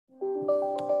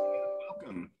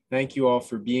Thank you all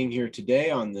for being here today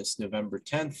on this November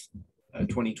 10th,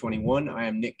 2021. I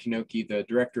am Nick Kanoki, the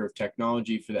Director of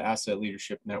Technology for the Asset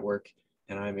Leadership Network,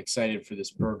 and I'm excited for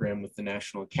this program with the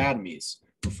National Academies.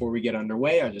 Before we get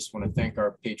underway, I just want to thank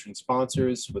our patron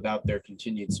sponsors. Without their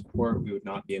continued support, we would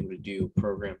not be able to do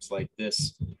programs like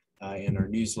this in our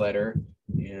newsletter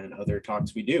and other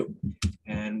talks we do.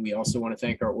 And we also want to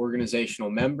thank our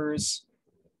organizational members.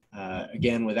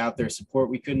 Again, without their support,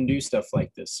 we couldn't do stuff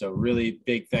like this. So really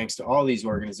big thanks to all these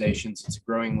organizations. It's a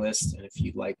growing list. And if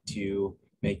you'd like to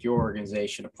make your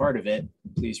organization a part of it,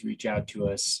 please reach out to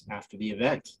us after the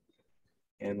event.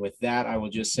 And with that, I will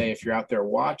just say, if you're out there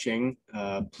watching,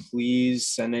 please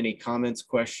send any comments,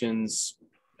 questions,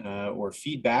 or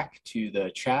feedback to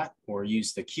the chat, or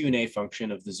use the Q&A function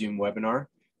of the Zoom webinar,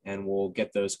 and we'll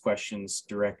get those questions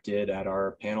directed at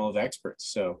our panel of experts.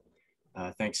 So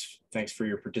thanks for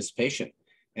your participation.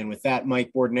 And with that,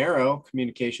 Mike Bordenero,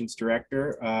 Communications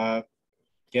Director,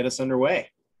 get us underway.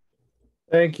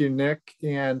 Thank you, Nick,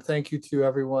 and thank you to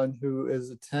everyone who is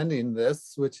attending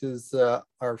this, which is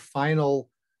our final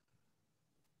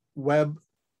web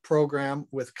program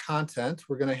with content.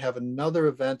 We're going to have another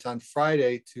event on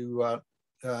Friday to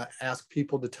ask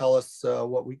people to tell us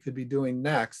what we could be doing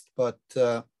next, but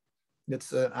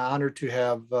it's an honor to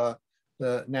have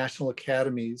the National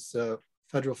Academies,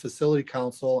 Federal Facility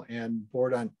Council, and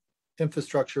Board on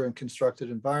Infrastructure and Constructed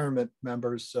Environment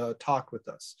members talk with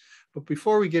us. But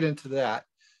before we get into that,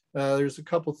 there's a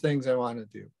couple things I want to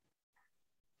do.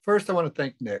 First, I want to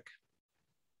thank Nick.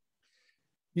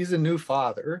 He's a new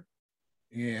father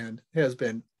and has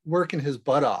been working his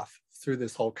butt off through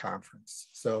this whole conference.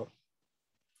 So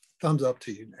thumbs up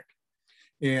to you, Nick.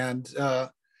 And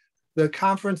the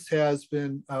conference has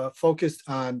been focused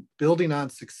on building on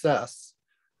success.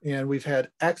 And we've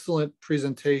had excellent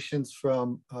presentations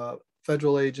from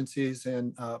federal agencies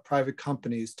and private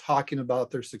companies talking about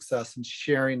their success and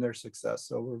sharing their success.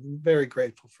 So we're very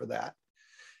grateful for that.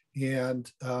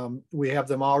 And we have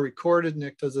them all recorded.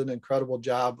 Nick does an incredible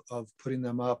job of putting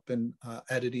them up and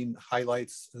editing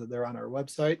highlights. They're on our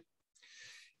website.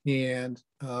 And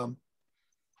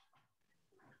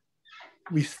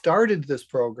we started this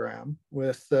program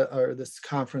with, or this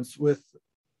conference with,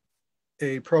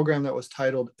 a program that was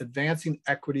titled Advancing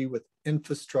Equity with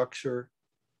Infrastructure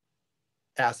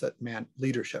Asset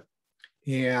Leadership.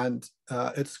 And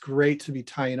it's great to be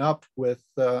tying up with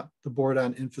the Board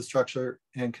on Infrastructure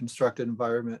and Constructed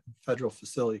Environment and Federal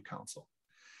Facility Council.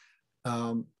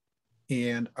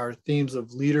 And our themes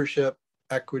of leadership,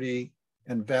 equity,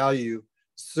 and value,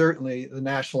 certainly the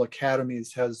National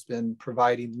Academies has been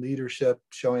providing leadership,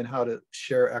 showing how to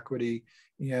share equity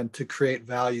and to create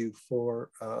value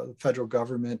for the federal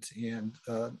government and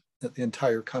the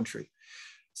entire country.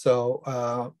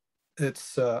 So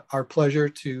it's our pleasure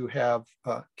to have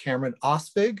Cameron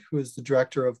Oskvig, who is the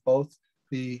director of both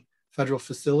the Federal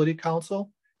Facility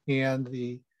Council and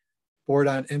the Board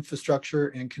on Infrastructure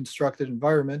and Constructed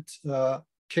Environment,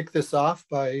 kick this off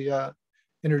by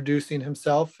introducing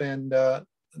himself and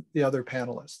the other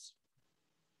panelists.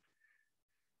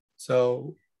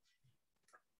 So,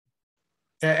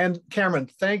 and Cameron,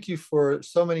 thank you for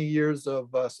so many years of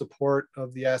support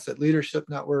of the Asset Leadership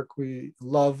Network. We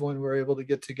love when we're able to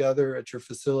get together at your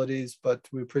facilities, but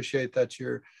we appreciate that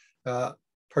you're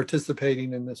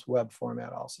participating in this web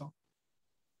format also.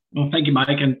 Well, thank you, Mike,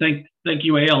 and thank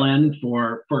you, ALN,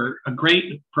 for a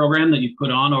great program that you've put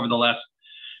on over the last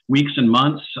weeks and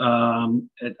months.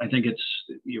 I think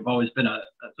you've always been a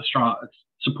strong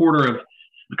supporter of,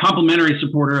 a complementary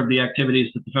supporter of the activities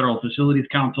that the Federal Facilities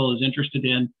Council is interested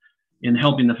in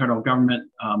helping the federal government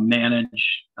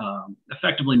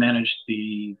effectively manage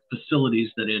the facilities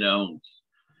that it owns.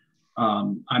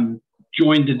 I'm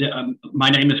joined today, my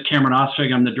name is Cameron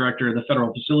Oskvig. I'm the director of the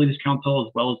Federal Facilities Council,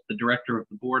 as well as the director of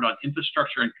the Board on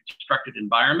Infrastructure and Constructed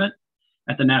Environment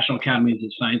at the National Academies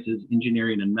of Sciences,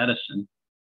 Engineering, and Medicine.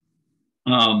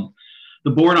 The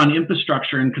Board on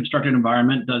Infrastructure and Constructed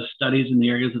Environment does studies in the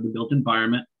areas of the built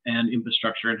environment and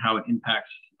infrastructure and how it impacts,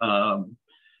 and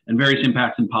various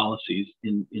impacts and policies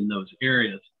in those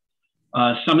areas.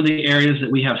 Some of the areas that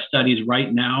we have studies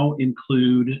right now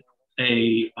include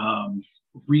a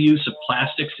reuse of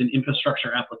plastics in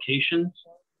infrastructure applications,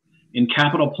 in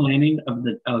capital planning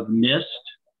of NIST,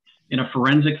 in a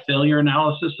forensic failure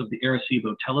analysis of the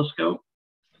Arecibo telescope.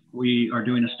 We are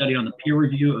doing a study on the peer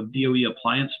review of DOE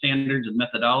appliance standards and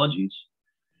methodologies.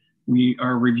 We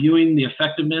are reviewing the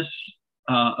effectiveness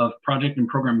of project and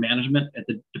program management at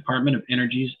the Department of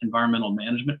Energy's Environmental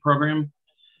Management Program,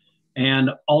 and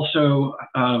also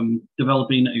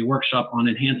developing a workshop on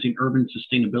enhancing urban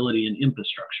sustainability and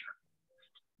infrastructure.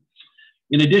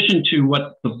 In addition to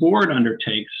what the board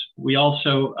undertakes, we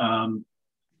also,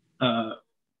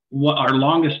 what our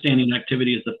longest standing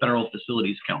activity is the Federal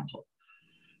Facilities Council,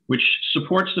 which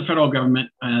supports the federal government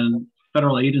and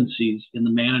federal agencies in the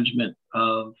management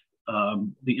of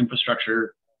the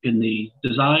infrastructure, in the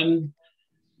design,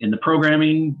 in the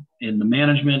programming, in the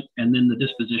management, and then the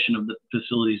disposition of the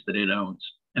facilities that it owns.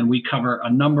 And we cover a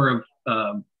number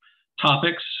of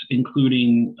topics,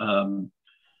 including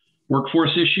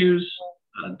workforce issues,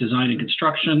 design and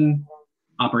construction,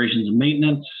 operations and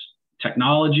maintenance,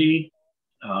 technology,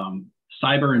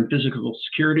 cyber and physical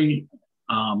security,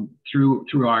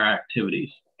 through our activities.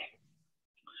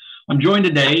 I'm joined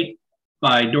today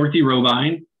by Dorothy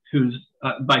Robyn, who's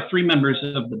by 3 members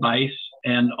of the Vice,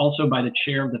 and also by the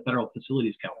chair of the Federal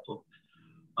Facilities Council.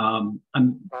 I'm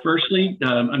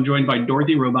joined by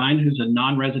Dorothy Robyn, who's a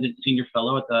non-resident senior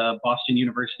fellow at the Boston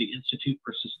University Institute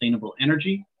for Sustainable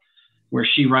Energy, where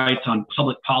she writes on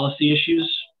public policy issues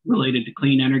related to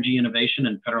clean energy innovation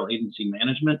and federal agency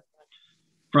management.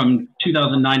 From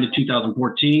 2009 to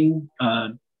 2014,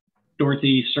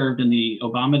 Dorothy served in the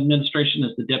Obama administration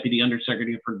as the Deputy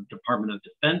Undersecretary for the Department of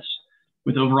Defense,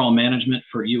 with overall management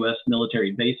for U.S.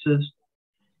 military bases.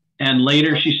 And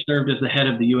later she served as the head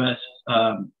of the U.S.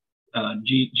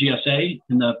 GSA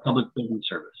in the Public Building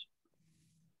Service.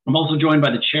 I'm also joined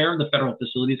by the chair of the Federal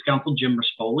Facilities Council, Jim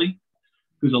Rispoli,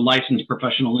 who's a licensed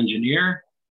professional engineer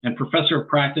and professor of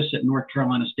practice at North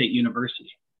Carolina State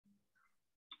University.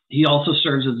 He also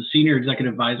serves as a senior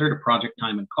executive advisor to Project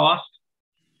Time and Cost,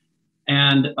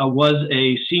 and was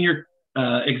a senior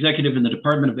executive in the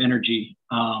Department of Energy,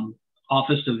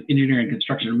 Office of Engineering,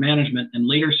 Construction, and Management, and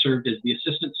later served as the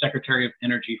Assistant Secretary of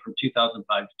Energy from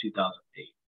 2005 to 2008.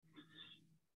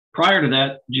 Prior to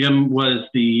that, Jim was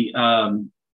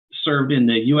served in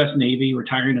the U.S. Navy,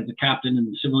 retiring as a captain in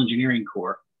the Civil Engineering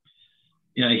Corps.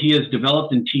 He has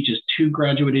developed and teaches 2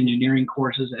 graduate engineering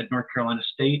courses at North Carolina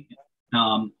State,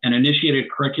 and initiated a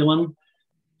curriculum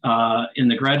in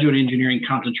the graduate engineering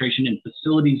concentration in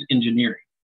facilities engineering.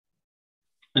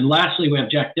 And lastly, we have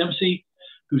Jack Dempsey,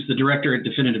 who's the director at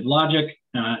Definitive Logic,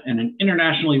 and an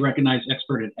internationally recognized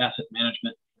expert in asset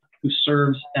management, who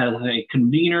serves as a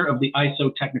convener of the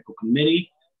ISO Technical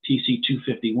Committee, TC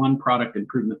 251 Product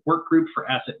Improvement Work Group for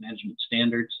Asset Management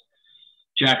Standards.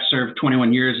 Jack served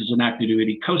 21 years as an active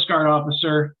duty Coast Guard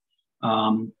officer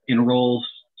in roles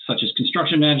such as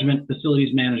construction management,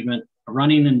 facilities management,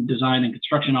 running and design and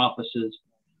construction offices,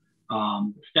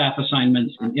 staff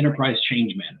assignments, and enterprise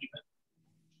change management.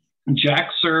 Jack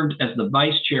served as the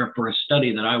vice chair for a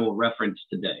study that I will reference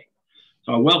today.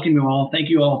 So I welcome you all. Thank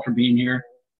you all for being here.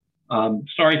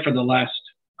 Sorry for the last,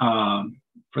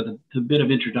 for the bit of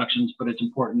introductions, but it's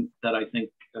important that I think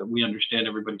we understand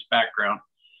everybody's background.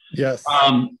 Yes.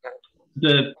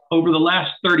 Over the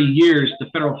last 30 years, the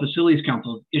Federal Facilities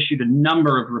Council has issued a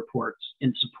number of reports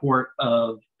in support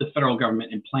of the federal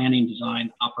government in planning,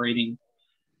 design, operating,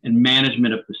 and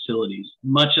management of facilities.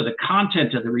 Much of the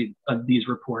content of these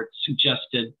reports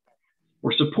suggested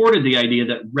or supported the idea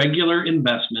that regular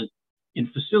investment in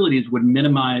facilities would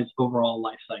minimize overall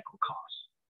life cycle costs.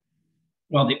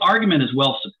 While the argument is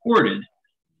well supported,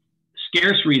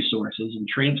 scarce resources and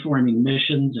transforming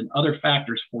missions and other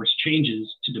factors force changes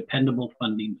to dependable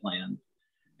funding plans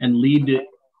and lead to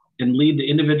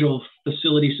individual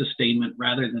facility sustainment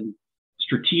rather than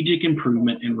strategic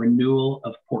improvement and renewal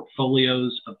of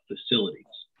portfolios of facilities.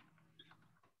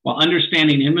 While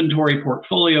understanding inventory,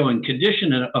 portfolio, and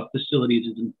condition of facilities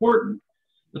is important,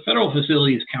 the Federal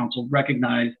Facilities Council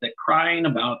recognized that crying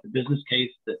about the business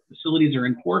case that facilities are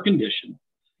in poor condition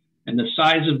and the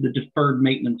size of the deferred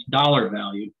maintenance dollar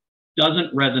value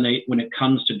doesn't resonate when it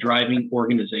comes to driving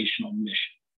organizational mission.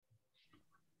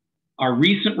 Our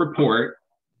recent report,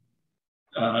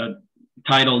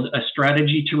 titled A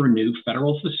Strategy to Renew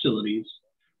Federal Facilities,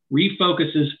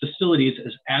 refocuses facilities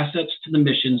as assets to the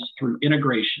missions through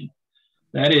integration.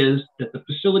 That is, that the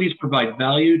facilities provide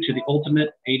value to the ultimate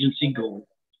agency goal.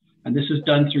 And this is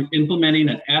done through implementing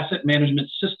an asset management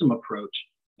system approach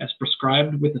as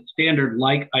prescribed with a standard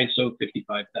like ISO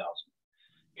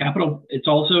 55000. It's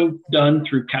also done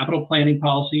through capital planning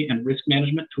policy and risk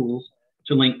management tools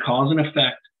to link cause and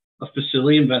effect of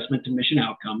facility investment to mission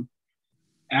outcome,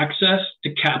 access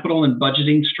to capital and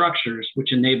budgeting structures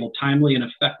which enable timely and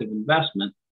effective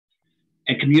investment,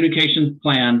 and communication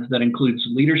plans that includes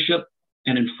leadership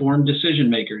and informed decision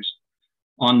makers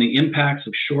on the impacts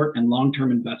of short and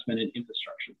long-term investment in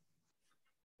infrastructure.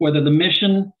 Whether the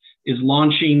mission is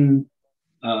launching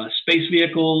space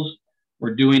vehicles,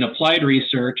 or doing applied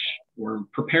research, or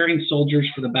preparing soldiers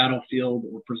for the battlefield,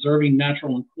 or preserving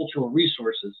natural and cultural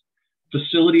resources,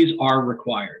 facilities are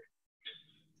required.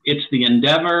 It's the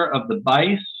endeavor of the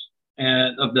BICE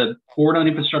and of the Board on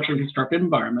Infrastructure and Constructed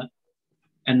Environment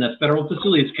and the Federal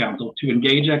Facilities Council to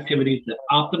engage activities that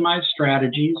optimize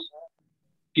strategies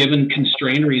given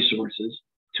constrained resources,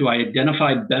 to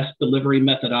identify best delivery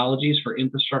methodologies for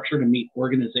infrastructure to meet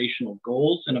organizational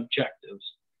goals and objectives,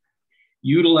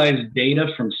 utilize data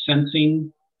from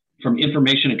sensing, from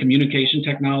information and communication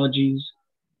technologies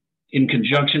in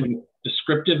conjunction with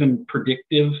descriptive and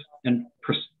predictive and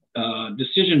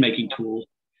decision-making tools,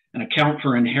 and account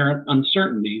for inherent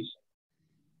uncertainties,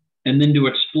 and then to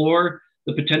explore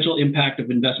the potential impact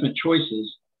of investment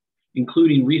choices,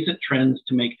 including recent trends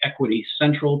to make equity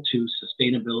central to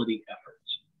sustainability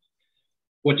efforts.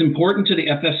 What's important to the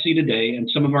FFC today, and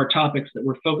some of our topics that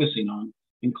we're focusing on,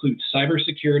 include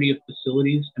cybersecurity of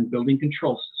facilities and building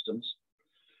control systems,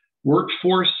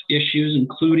 workforce issues,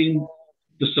 including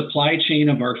the supply chain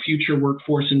of our future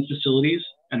workforce in facilities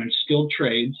and in skilled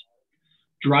trades,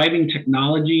 driving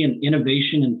technology and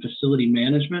innovation in facility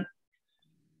management,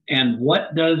 and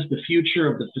what does the future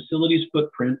of the facilities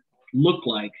footprint look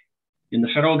like in the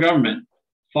federal government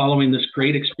following this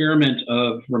great experiment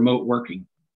of remote working?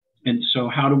 And so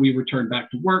how do we return back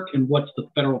to work, and what's the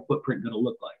federal footprint gonna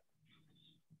look like?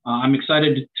 I'm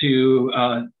excited to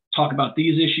talk about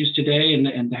these issues today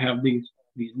and to have these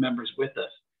members with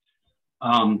us.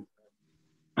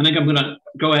 I think I'm gonna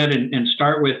go ahead and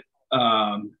start with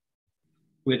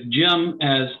Jim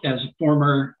as a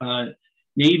former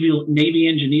Navy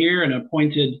engineer and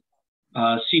appointed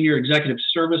Senior Executive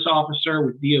Service Officer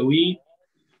with DOE.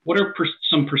 What are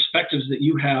some perspectives that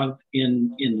you have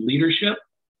in leadership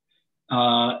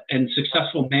and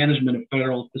successful management of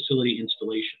federal facility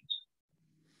installations?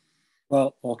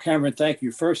 Well, Cameron, thank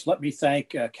you. First, let me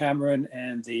thank Cameron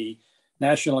and the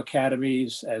National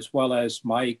Academies, as well as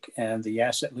Mike and the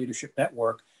Asset Leadership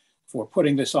Network for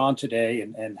putting this on today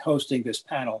and hosting this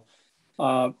panel.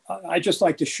 I'd just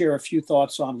like to share a few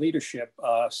thoughts on leadership.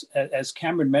 As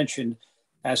Cameron mentioned,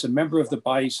 as a member of the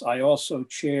BICE, I also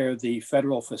chair the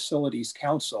Federal Facilities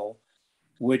Council,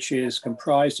 which is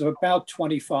comprised of about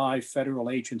 25 federal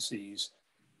agencies.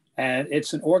 And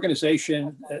it's an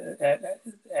organization,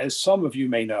 as some of you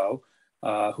may know,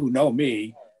 who know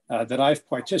me, that I've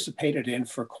participated in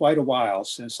for quite a while,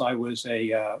 since I was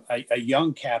a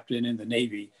young captain in the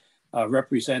Navy,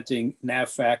 representing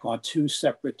NAVFAC on 2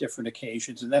 separate different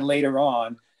occasions. And then later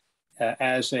on,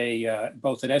 as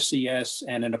both an SES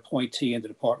and an appointee in the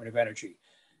Department of Energy.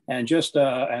 And just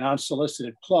an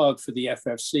unsolicited plug for the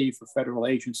FFC for federal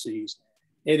agencies.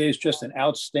 It is just an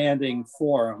outstanding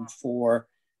forum for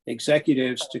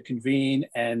executives to convene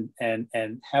and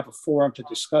have a forum to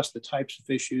discuss the types of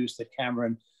issues that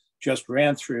Cameron just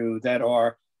ran through that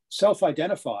are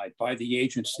self-identified by the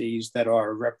agencies that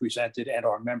are represented and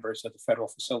are members of the Federal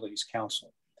Facilities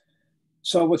Council.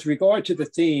 So with regard to the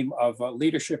theme of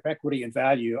leadership, equity, and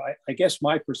value, I guess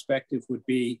my perspective would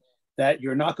be that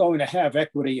you're not going to have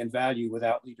equity and value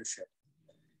without leadership.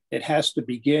 It has to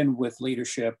begin with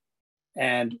leadership.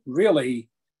 And really,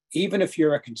 even if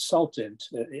you're a consultant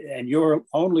and your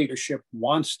own leadership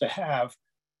wants to have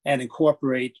and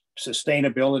incorporate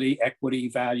sustainability, equity,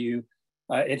 value,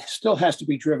 it still has to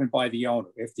be driven by the owner.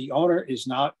 If the owner is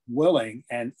not willing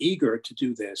and eager to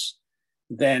do this,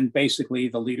 then basically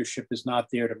the leadership is not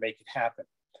there to make it happen.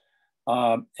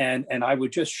 And I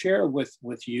would just share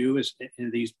with you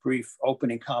in these brief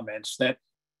opening comments that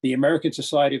the American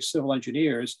Society of Civil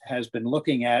Engineers has been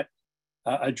looking at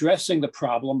addressing the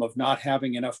problem of not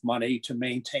having enough money to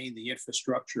maintain the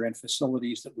infrastructure and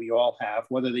facilities that we all have,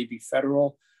 whether they be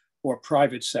federal or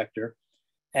private sector,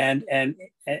 and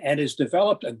has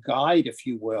developed a guide, if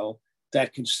you will,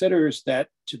 that considers that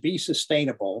to be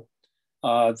sustainable,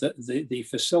 the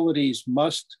facilities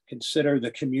must consider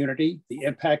the community, the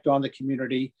impact on the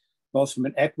community, both from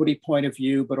an equity point of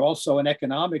view, but also an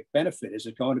economic benefit. Is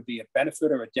it going to be a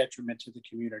benefit or a detriment to the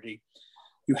community?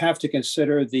 You have to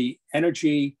consider the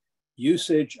energy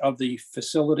usage of the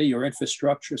facility or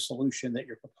infrastructure solution that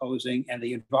you're proposing, and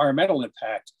the environmental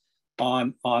impact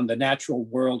on the natural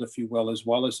world, if you will, as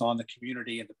well as on the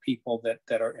community and the people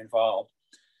that are involved.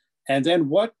 And then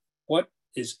what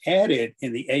is added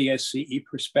in the ASCE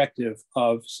perspective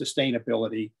of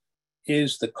sustainability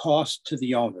is the cost to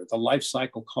the owner, the life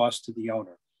cycle cost to the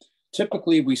owner.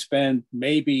 Typically, we spend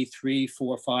maybe 3,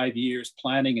 4, 5 years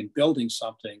planning and building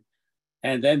something,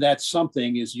 and then that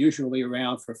something is usually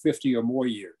around for 50 or more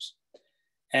years.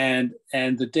 And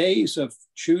the days of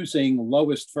choosing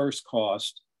lowest first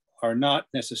cost are not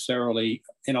necessarily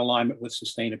in alignment with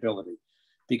sustainability.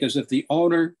 Because if the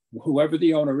owner, whoever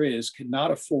the owner is, cannot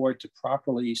afford to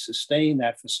properly sustain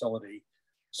that facility,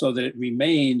 so that it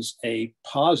remains a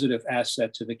positive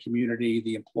asset to the community,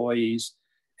 the employees,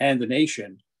 and the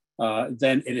nation,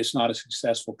 then it is not a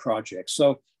successful project.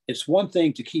 So it's one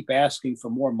thing to keep asking for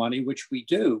more money, which we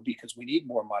do because we need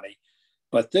more money.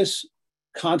 But this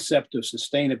concept of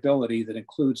sustainability that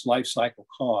includes life cycle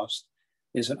cost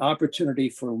is an opportunity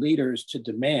for leaders to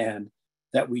demand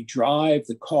that we drive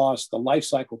the cost, the life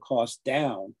cycle cost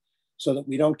down, so that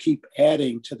we don't keep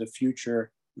adding to the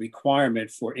future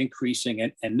requirement for increasing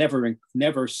and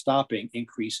never stopping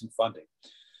increase in funding.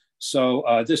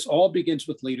 So this all begins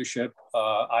with leadership.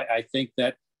 I think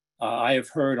that I have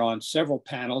heard on several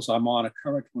panels, I'm on a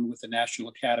current one with the National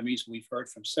Academies, we've heard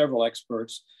from several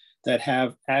experts that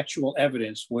have actual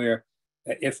evidence where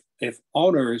if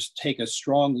owners take a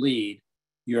strong lead,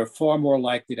 you're far more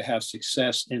likely to have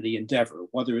success in the endeavor,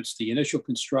 whether it's the initial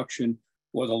construction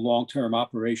or the long-term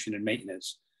operation and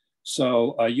maintenance.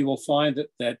 So you will find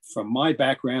that from my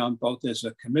background, both as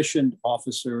a commissioned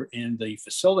officer in the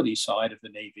facility side of the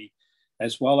Navy,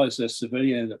 as well as a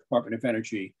civilian in the Department of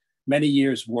Energy, many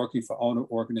years working for owner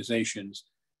organizations,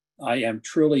 I am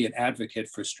truly an advocate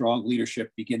for strong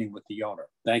leadership beginning with the owner.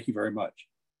 Thank you very much.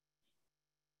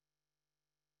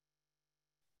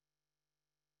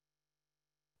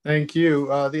 Thank you.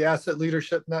 The Asset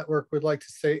Leadership Network would like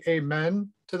to say amen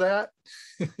to that.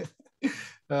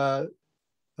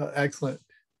 Excellent.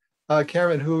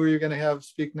 Cameron, who are you going to have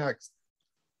speak next?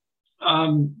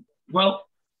 Well,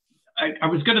 I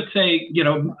was going to say, you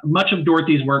know, much of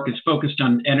Dorothy's work is focused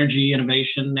on energy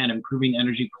innovation and improving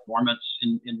energy performance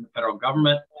in the federal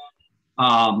government.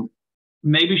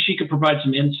 Maybe she could provide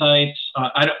some insights.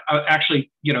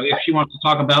 Actually, you know, if she wants to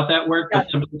talk about that work, but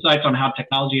some insights on how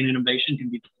technology and innovation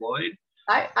can be deployed.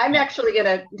 I'm actually going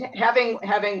to,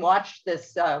 having watched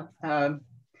this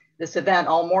this event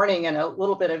all morning and a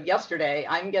little bit of yesterday,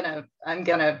 I'm gonna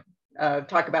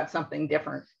talk about something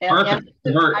different. And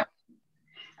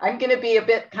I'm going to be a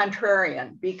bit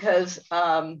contrarian because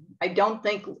I don't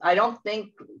think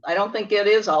it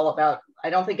is all about. I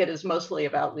don't think it is mostly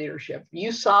about leadership.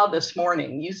 You saw this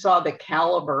morning. You saw the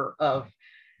caliber of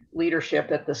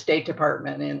leadership at the State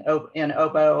Department, in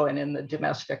OBO, and in the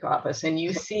domestic office, and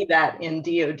you see that in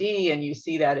DoD, and you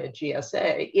see that at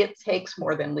GSA. It takes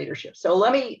more than leadership. So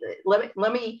let me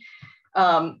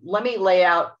lay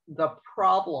out the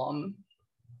problem,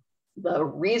 the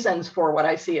reasons for what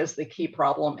I see as the key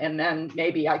problem, and then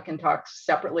maybe I can talk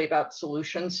separately about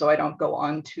solutions so I don't go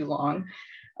on too long.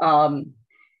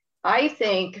 I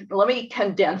think, let me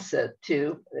condense it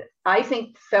to, I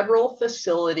think federal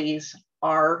facilities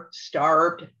are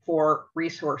starved for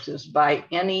resources by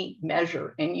any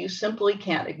measure, and you simply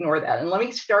can't ignore that. And let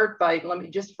me start by,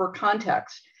 just for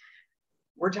context,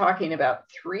 we're talking about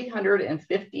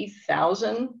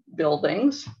 350,000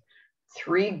 buildings,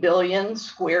 3 billion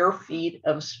square feet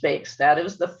of space. That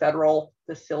is the federal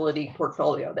facility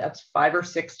portfolio. That's 5 or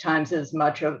 6 times as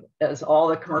much as all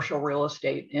the commercial real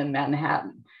estate in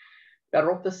Manhattan.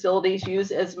 Federal facilities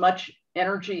use as much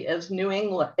energy as New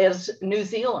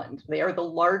Zealand. They are the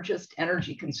largest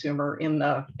energy consumer in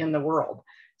the world.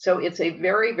 So it's a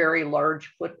very, very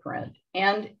large footprint.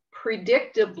 And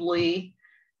predictably,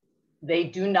 they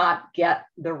do not get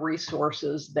the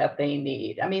resources that they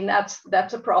need. I mean, that's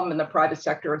a problem in the private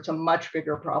sector. It's a much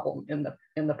bigger problem in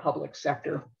the public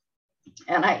sector.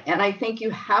 And I think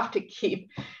you have to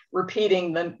keep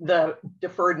repeating the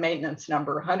deferred maintenance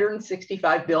number,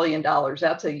 $165 billion.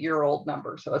 That's a year-old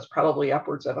number, so it's probably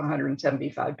upwards of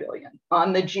 $175 billion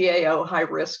on the GAO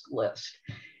high-risk list.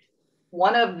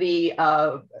 One of the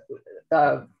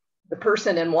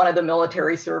person in one of the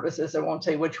military services, I won't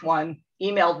say which one,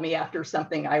 emailed me after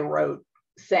something I wrote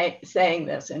saying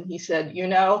this, and he said, you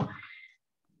know,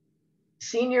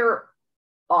 senior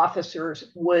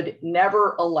officers would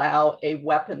never allow a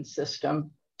weapon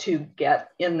system to get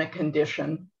in the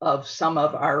condition of some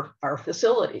of our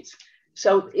facilities.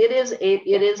 So it is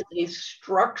a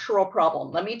structural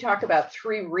problem. Let me talk about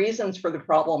 3 reasons for the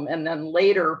problem, and then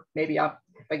later, maybe if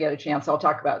I get a chance, I'll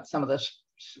talk about some of this,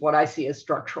 what I see as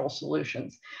structural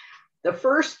solutions. The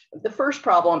first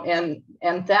problem, and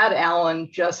Thad Allen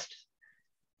just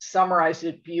summarized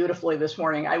it beautifully this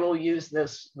morning. I will use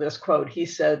this quote. He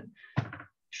said,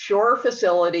 "Shore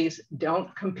facilities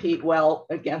don't compete well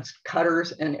against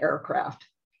cutters and aircraft."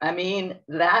 I mean,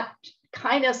 that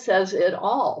kind of says it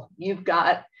all. You've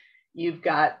got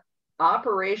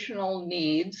operational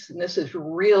needs, and this is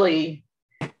really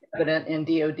evident in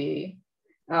DoD,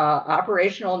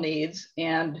 operational needs,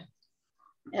 and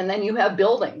then you have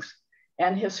buildings.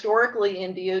 And historically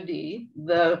in DoD,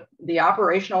 the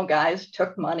operational guys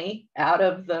took money out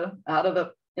of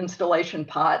the installation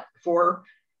pot for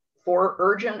for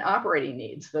urgent operating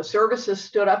needs. The services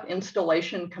stood up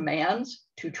installation commands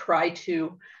to try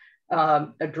to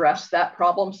address that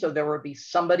problem. So there would be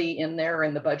somebody in there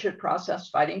in the budget process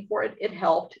fighting for it. It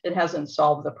helped. It hasn't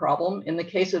solved the problem. In the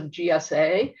case of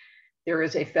GSA, there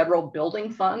is a federal building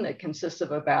fund that consists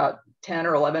of about $10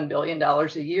 or $11 billion a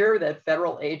year that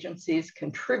federal agencies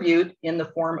contribute in the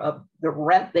form of the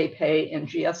rent they pay in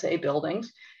GSA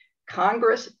buildings.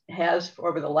 Congress has,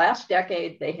 over the last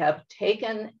decade, they have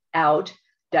taken out,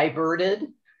 diverted,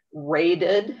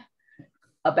 raided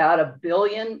about $1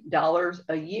 billion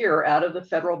a year out of the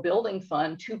federal building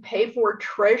fund to pay for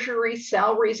Treasury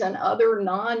salaries and other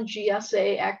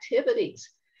non-GSA activities.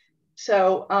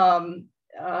 So,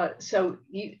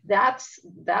 that's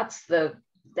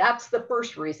the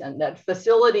first reason, that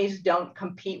facilities don't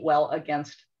compete well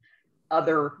against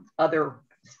other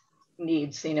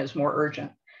needs seen as more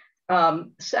urgent.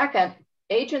 Second,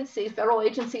 federal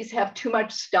agencies have too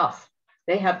much stuff.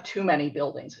 They have too many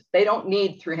buildings. They don't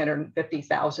need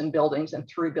 350,000 buildings and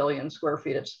 3 billion square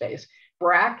feet of space.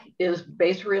 BRAC is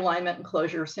base realignment and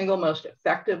closure, single most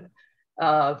effective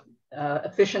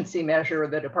efficiency measure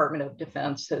the Department of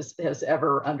Defense has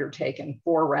ever undertaken,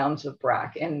 4 rounds of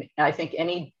BRAC. And I think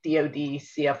any DoD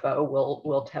CFO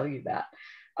will tell you that.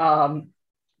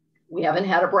 We haven't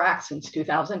had a BRAC since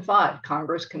 2005.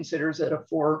 Congress considers it a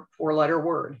four-letter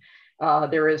word.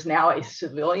 There is now a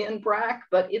civilian BRAC,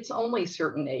 but it's only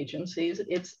certain agencies.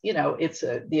 It's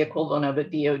the equivalent of a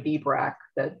DoD BRAC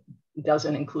that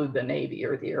doesn't include the Navy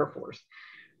or the Air Force.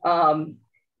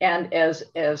 And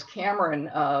as Cameron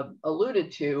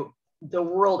alluded to, the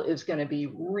world is going to be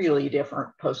really different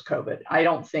post-COVID. I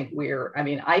don't think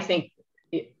I think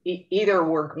either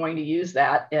we're going to use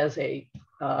that as a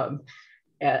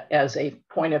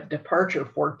point of departure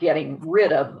for getting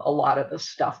rid of a lot of the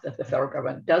stuff that the federal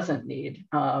government doesn't need,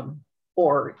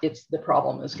 or the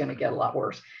problem is going to get a lot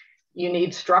worse. You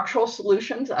need structural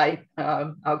solutions. I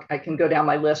can go down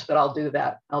my list, but I'll do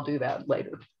that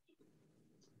later.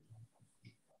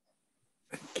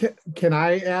 Can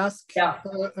I ask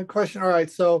a question? All right,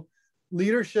 so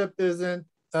leadership isn't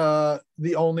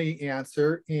the only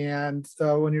answer. And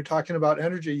when you're talking about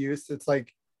energy use, it's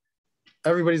like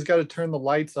everybody's got to turn the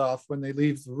lights off when they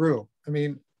leave the room. I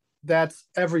mean, that's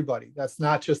everybody. That's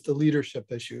not just a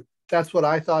leadership issue. That's what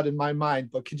I thought in my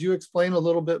mind. But could you explain a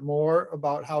little bit more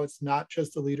about how it's not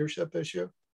just a leadership issue?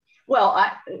 Well,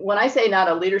 when I say not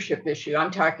a leadership issue,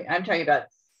 I'm talking about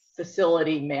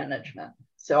facility management.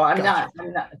 So I'm not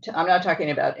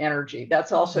talking about energy.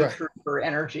 That's also true for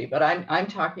energy, but I'm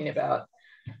talking about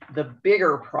the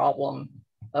bigger problem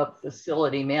of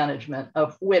facility management,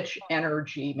 of which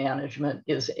energy management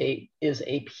is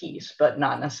a piece, but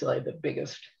not necessarily the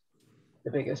biggest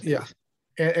piece. Yeah,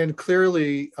 and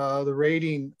clearly the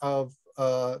rating of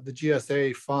the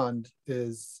GSA fund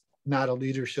is not a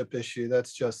leadership issue.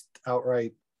 That's just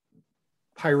outright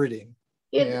pirating.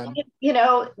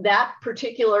 That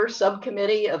particular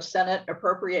subcommittee of Senate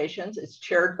Appropriations is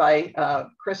chaired by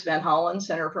Chris Van Hollen,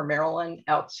 Senator from Maryland,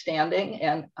 outstanding.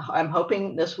 And I'm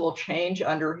hoping this will change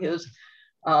under his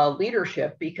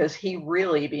leadership, because he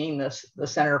really, being the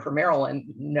Senator from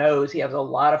Maryland, knows he has a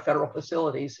lot of federal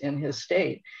facilities in his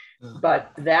state.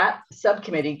 But that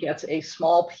subcommittee gets a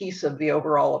small piece of the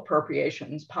overall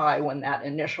appropriations pie when that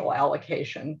initial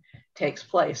allocation takes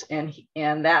place.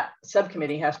 And that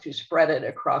subcommittee has to spread it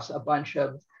across a bunch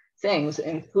of things,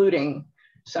 including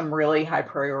some really high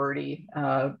priority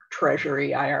Treasury,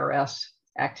 IRS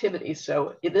activities.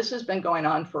 So this has been going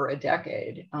on for a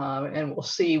decade, and we'll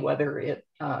see whether it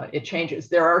changes.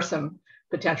 There are some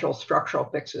potential structural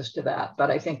fixes to that, but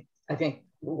I think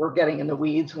we're getting in the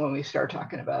weeds when we start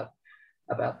talking about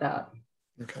that.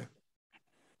 Okay.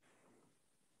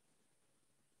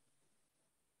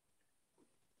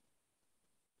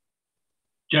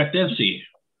 Jack Dempsey,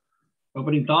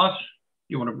 opening thoughts?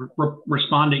 You want to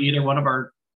respond to either one of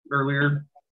our earlier?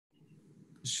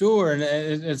 Sure.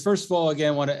 And first of all,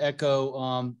 again, I want to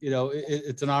echo,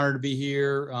 it's an honor to be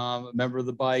here, a member of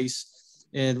the BICE,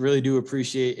 and really do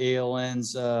appreciate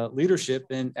ALN's leadership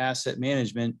in asset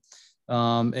management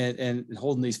and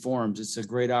holding these forums. It's a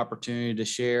great opportunity to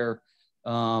share,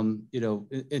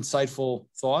 insightful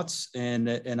thoughts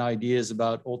and ideas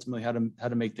about ultimately how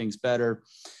to make things better.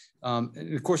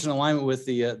 And of course, in alignment with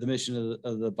the mission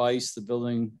of the BICE, the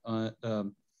Building Board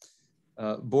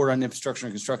on Infrastructure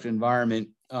and Constructed Environment,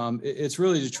 it's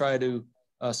really to try to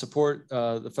support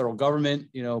the federal government,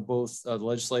 both the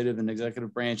legislative and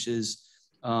executive branches,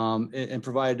 and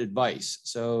provide advice.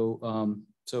 So,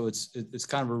 So it's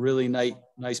kind of a really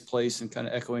nice place, and kind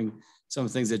of echoing some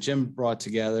of the things that Jim brought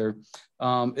together.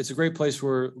 It's a great place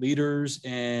where leaders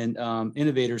and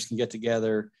innovators can get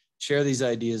together, share these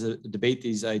ideas, debate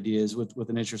these ideas with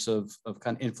an interest of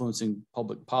kind of influencing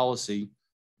public policy.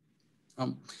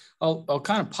 I'll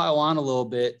kind of pile on a little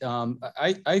bit.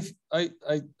 I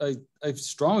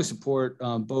strongly support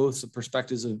both the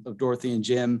perspectives of Dorothy and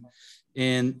Jim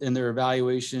in their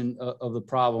evaluation of the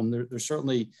problem. There's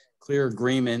certainly clear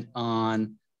agreement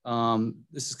on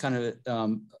this is kind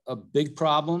of a big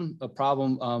problem,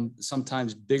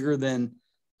 sometimes bigger than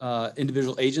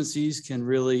individual agencies can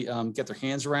really get their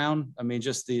hands around. I mean,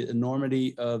 just the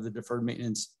enormity of the deferred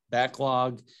maintenance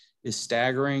backlog is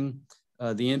staggering.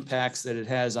 The impacts that it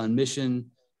has on mission,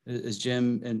 as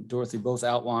Jim and Dorothy both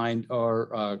outlined,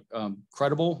 are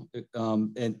credible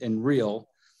and real.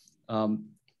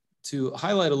 To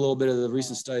highlight a little bit of the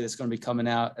recent study that's going to be coming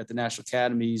out at the National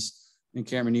Academies, and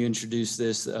Cameron, you introduced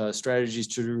this, strategies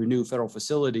to renew federal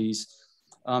facilities.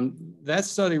 That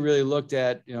study really looked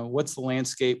at, what's the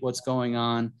landscape, what's going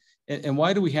on, and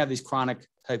why do we have these chronic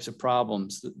types of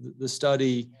problems? The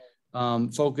study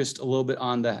focused a little bit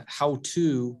on the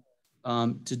how-to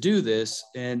do this,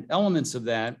 and elements of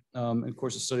that, and of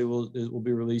course the study will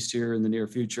be released here in the near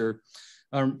future,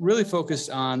 really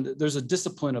focused on, there's a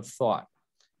discipline of thought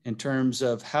in terms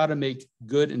of how to make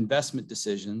good investment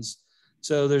decisions.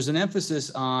 So there's an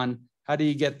emphasis on how do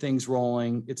you get things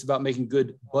rolling. It's about making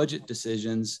good budget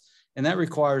decisions, and that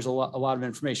requires a lot of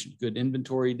information, good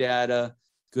inventory data,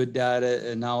 good data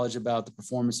and knowledge about the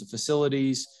performance of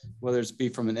facilities, whether it's be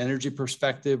from an energy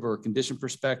perspective or a condition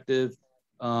perspective.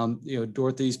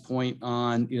 Dorothy's point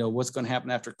on, what's going to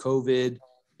happen after COVID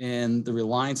and the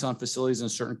reliance on facilities in a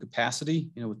certain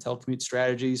capacity, with telecommute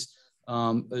strategies,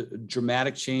 a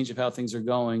dramatic change of how things are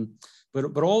going.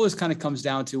 But all this kind of comes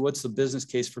down to what's the business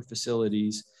case for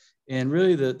facilities. And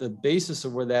really the basis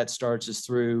of where that starts is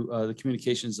through the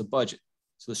communications of budget.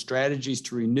 So the strategies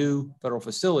to renew federal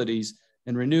facilities,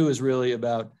 and renew is really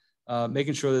about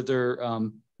making sure that they're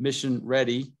mission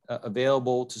ready,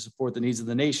 available to support the needs of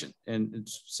the nation, and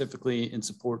specifically in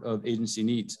support of agency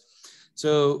needs.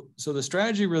 So the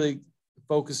strategy really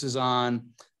focuses on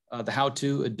the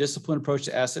how-to, a disciplined approach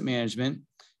to asset management.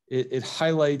 It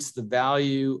highlights the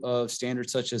value of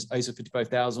standards such as ISO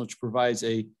 55000, which provides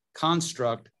a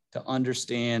construct to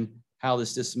understand how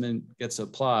this discipline gets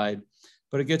applied.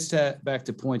 But it gets back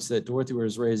to points that Dorothy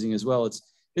was raising as well.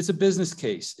 It's a business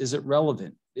case. Is it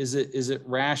relevant? Is it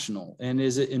rational? And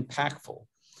is it impactful?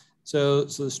 So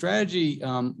the strategy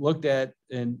looked at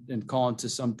and calling to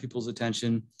some people's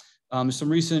attention some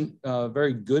recent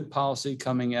very good policy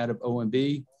coming out of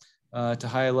OMB to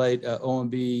highlight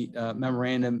OMB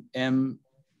memorandum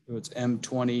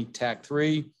M20 TAC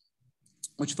 3,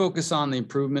 which focus on the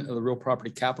improvement of the real property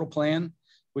capital plan,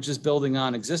 which is building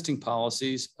on existing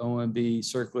policies, OMB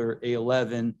Circular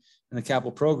A11 and the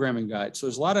capital programming guide. So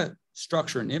there's a lot of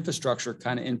structure and infrastructure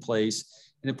kind of in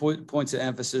place, and it points to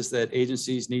emphasis that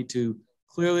agencies need to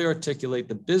clearly articulate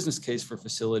the business case for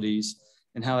facilities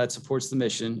and how that supports the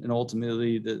mission and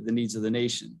ultimately the needs of the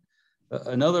nation.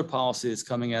 Another policy that's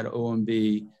coming out of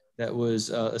OMB that was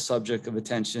a subject of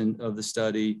attention of the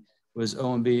study was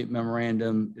OMB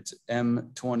memorandum, it's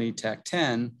M20 TAC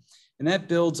 10, and that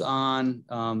builds on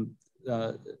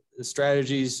the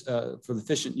strategies for the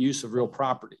efficient use of real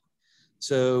property.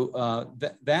 So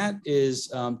that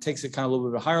is takes it kind of a little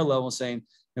bit of a higher level, saying,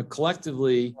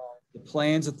 collectively, the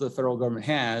plans that the federal government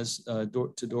has,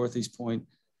 to Dorothy's point,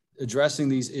 addressing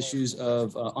these issues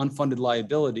of unfunded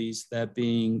liabilities, that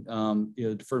being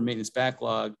deferred maintenance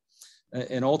backlog,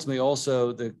 and ultimately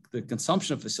also the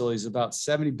consumption of facilities is about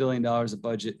 $70 billion of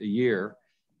budget a year.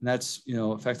 And that's,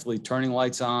 effectively turning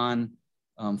lights on,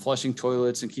 flushing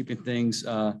toilets, and keeping things,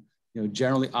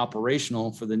 generally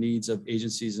operational for the needs of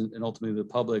agencies and ultimately the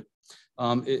public,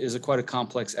 is quite a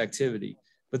complex activity.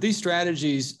 But these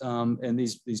strategies and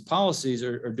these policies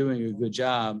are doing a good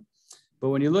job. But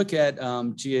when you look at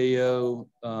GAO,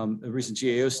 a recent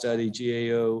GAO study,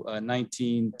 GAO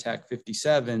 19 TAC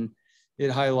 57, it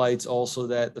highlights also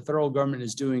that the federal government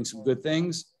is doing some good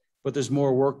things, but there's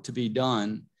more work to be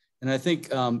done. And I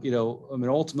think,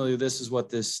 ultimately, this is what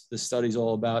this study is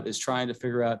all about, is trying to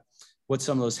figure out what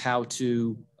some of those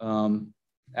how-to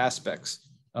aspects.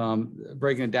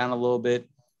 Breaking it down a little bit,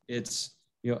 it's,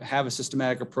 have a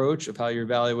systematic approach of how you're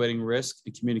evaluating risk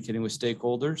and communicating with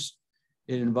stakeholders.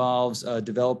 It involves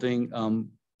developing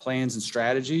plans and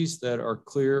strategies that are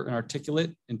clear and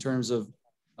articulate in terms of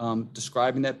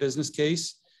describing that business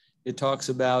case. It talks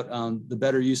about the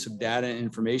better use of data and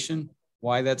information,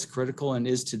 why that's critical and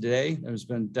is today. There's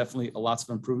been definitely lots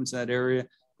of improvements in that area,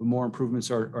 but more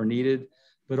improvements are needed.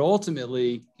 But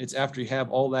ultimately, it's after you have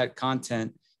all that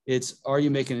content, it's, are you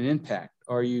making an impact?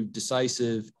 Are you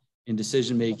decisive in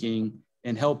decision-making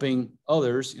and helping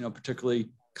others, particularly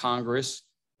Congress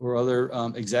or other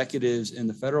executives in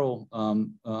the federal,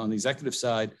 on the executive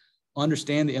side,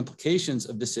 understand the implications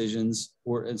of decisions,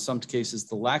 or in some cases,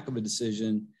 the lack of a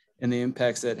decision and the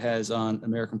impacts that has on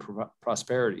American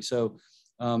prosperity. So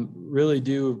really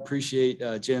do appreciate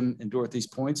Jim and Dorothy's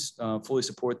points, fully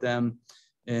support them,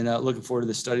 and looking forward to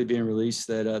the study being released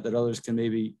that others can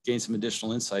maybe gain some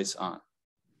additional insights on.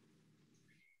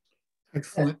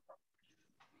 Excellent.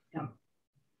 Yeah.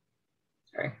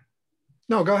 Sorry.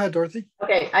 No, go ahead, Dorothy.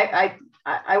 Okay,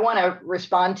 I want to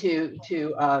respond to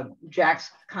Jack's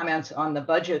comments on the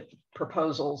budget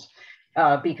proposals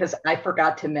because I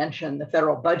forgot to mention the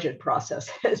federal budget process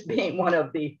as being one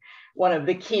of the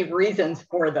key reasons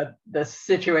for the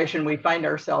situation we find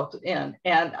ourselves in.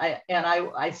 And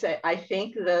I say I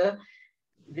think the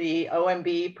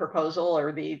OMB proposal,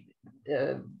 or the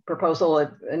proposal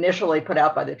initially put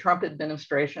out by the Trump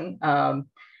administration,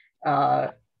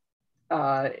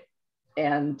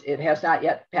 and it has not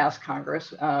yet passed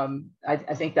Congress.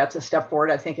 I think that's a step forward.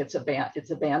 I think it's a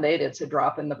Band-Aid. It's a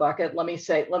drop in the bucket. Let me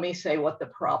say what the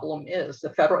problem is. The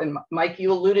federal, and Mike,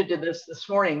 you alluded to this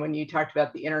morning when you talked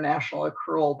about the international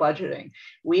accrual budgeting.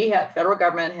 Federal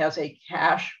government has a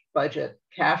cash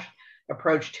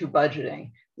approach to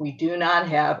budgeting. We do not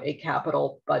have a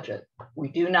capital budget. We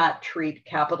do not treat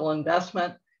capital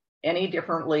investment any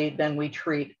differently than we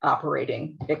treat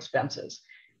operating expenses.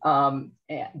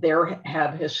 There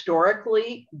have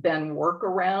historically been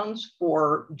workarounds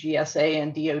for GSA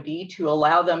and DoD to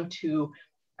allow them to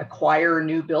acquire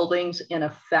new buildings in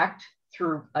effect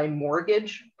through a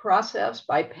mortgage process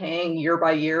by paying year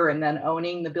by year and then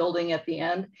owning the building at the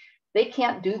end. They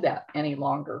can't do that any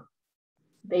longer.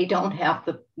 They don't have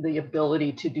the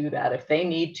ability to do that. If they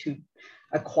need to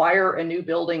acquire a new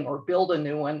building or build a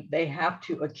new one, they have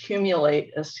to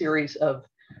accumulate a series of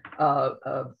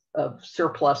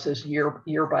surpluses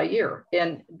year by year.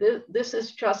 And this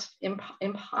is just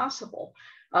impossible.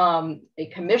 A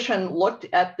commission looked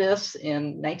at this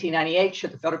in 1998.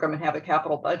 Should the federal government have a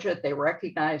capital budget? They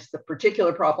recognized the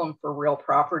particular problem for real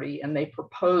property, and they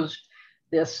proposed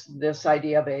this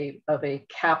idea of a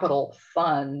capital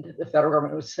fund. The federal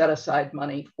government would set aside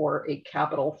money for a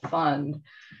capital fund,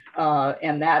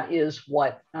 and that is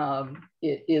what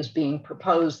is being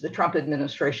proposed. The Trump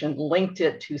administration linked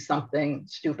it to something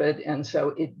stupid, and so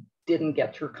it didn't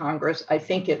get through Congress. I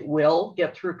think it will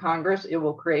get through Congress. It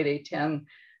will create a $10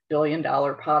 billion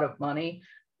pot of money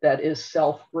that is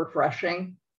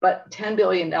self-refreshing, but $10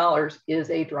 billion is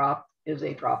a drop in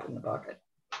the bucket.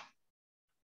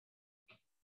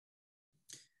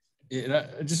 And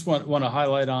I just want to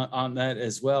highlight on that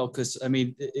as well, because I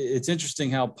mean, it's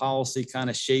interesting how policy kind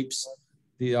of shapes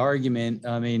the argument.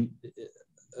 I mean,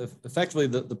 effectively,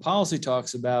 the policy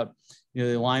talks about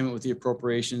the alignment with the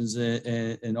appropriations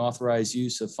and authorized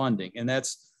use of funding, and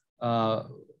that's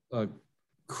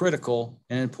critical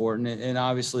and important. And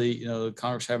obviously,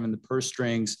 Congress having the purse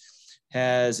strings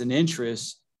has an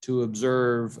interest to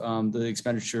observe the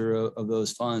expenditure of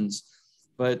those funds,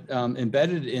 but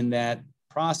embedded in that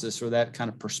process, or that kind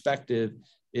of perspective,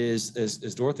 is,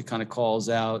 as Dorothy kind of calls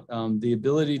out, the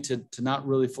ability to not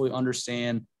really fully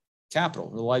understand capital,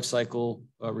 the life cycle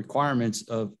requirements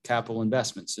of capital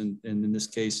investments. And in this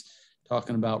case,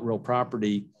 talking about real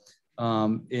property.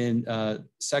 In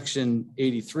section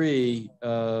 83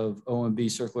 of OMB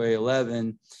Circular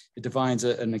 11, it defines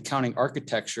an accounting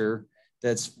architecture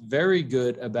that's very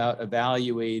good about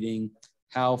evaluating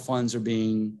how funds are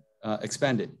being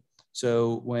expended.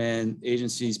 So when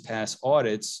agencies pass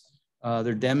audits,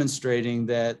 they're demonstrating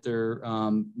that they're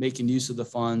making use of the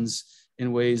funds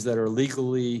in ways that are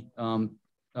legally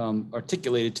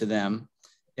articulated to them,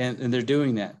 and they're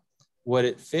doing that. What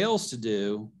it fails to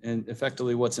do, and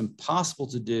effectively what's impossible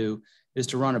to do, is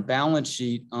to run a balance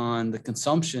sheet on the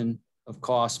consumption of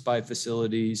costs by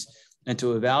facilities and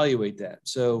to evaluate that.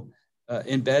 So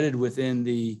embedded within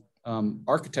the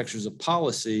architectures of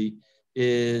policy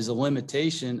is a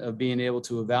limitation of being able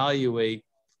to evaluate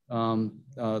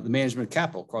the management of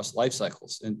capital across life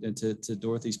cycles. And to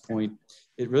Dorothy's point,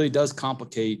 it really does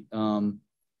complicate the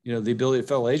ability of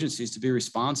federal agencies to be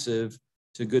responsive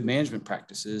to good management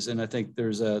practices. And I think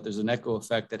there's an echo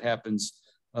effect that happens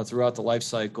throughout the life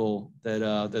cycle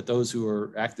that those who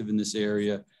are active in this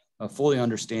area fully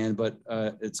understand, but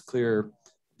it's clear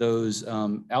those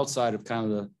outside of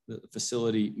kind of the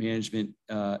facility management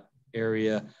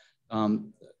area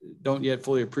don't yet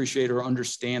fully appreciate or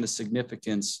understand the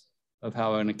significance of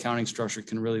how an accounting structure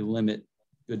can really limit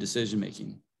good decision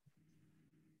making.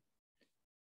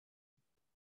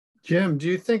 Jim, do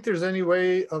you think there's any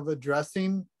way of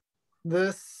addressing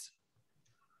this?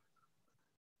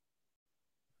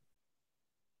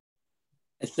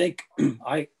 I think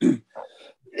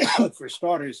for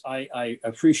starters, I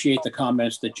appreciate the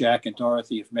comments that Jack and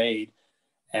Dorothy have made.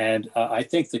 And I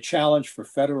think the challenge for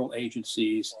federal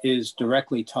agencies is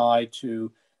directly tied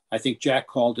to, I think Jack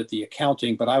called it the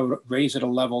accounting, but I would raise it a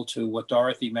level to what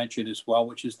Dorothy mentioned as well,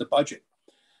 which is the budget.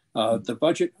 The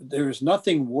budget, there is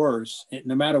nothing worse,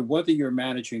 no matter whether you're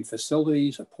managing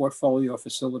facilities, a portfolio of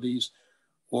facilities,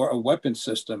 or a weapon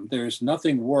system, there's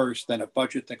nothing worse than a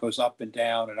budget that goes up and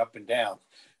down and up and down.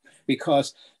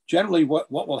 Because generally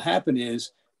what will happen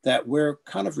is that we're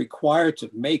kind of required to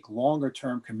make longer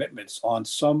term commitments on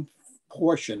some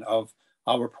portion of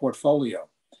our portfolio.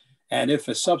 And if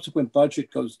a subsequent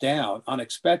budget goes down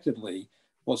unexpectedly,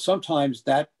 well, sometimes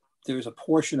there's a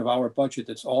portion of our budget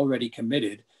that's already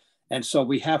committed. And so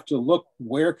we have to look,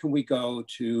 where can we go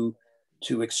to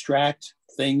extract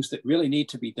things that really need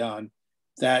to be done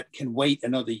that can wait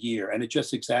another year? And it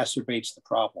just exacerbates the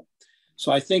problem.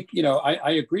 So I think,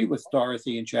 I agree with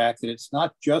Dorothy and Jack that it's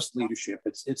not just leadership.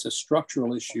 It's a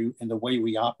structural issue in the way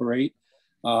we operate.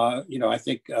 I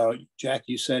think, Jack,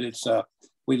 you said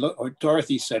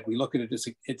Dorothy said, we look at it as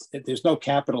there's no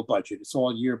capital budget. It's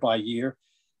all year by year.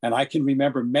 And I can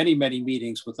remember many, many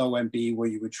meetings with OMB where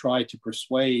you would try to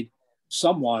persuade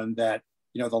someone that,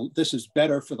 this is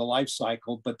better for the life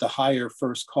cycle, but the higher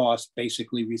first cost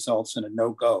basically results in a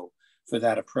no-go for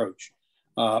that approach.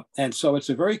 And so it's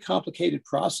a very complicated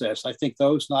process. I think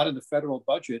those not in the federal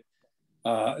budget,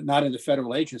 not in the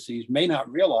federal agencies, may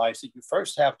not realize that you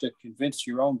first have to convince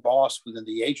your own boss within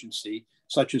the agency,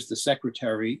 such as the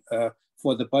secretary,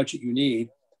 for the budget you need.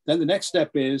 Then the next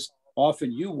step is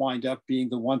often you wind up being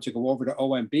the one to go over to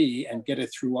OMB and get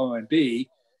it through OMB.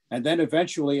 And then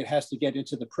eventually it has to get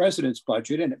into the president's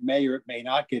budget, and it may or it may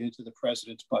not get into the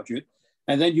president's budget.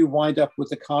 And then you wind up with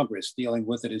the Congress dealing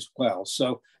with it as well.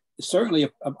 So certainly,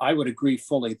 I would agree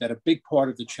fully that a big part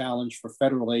of the challenge for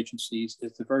federal agencies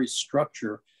is the very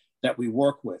structure that we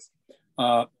work with.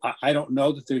 I don't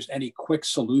know that there's any quick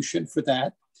solution for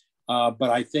that, but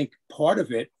I think part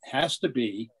of it has to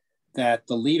be that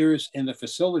the leaders in the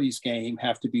facilities game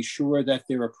have to be sure that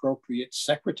their appropriate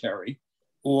secretary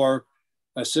or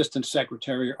assistant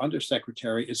secretary or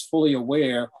undersecretary is fully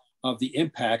aware of the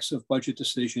impacts of budget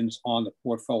decisions on the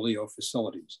portfolio of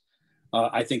facilities.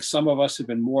 I think some of us have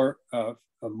been more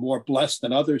blessed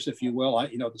than others, if you will.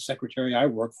 The secretary I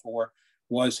worked for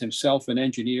was himself an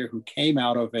engineer who came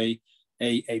out of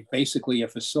basically a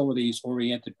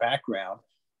facilities-oriented background.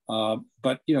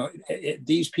 But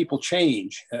these people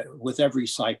change with every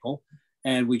cycle,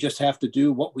 and we just have to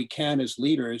do what we can as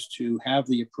leaders to have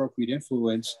the appropriate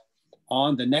influence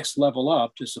on the next level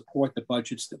up to support the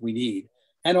budgets that we need,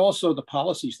 and also the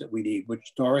policies that we need,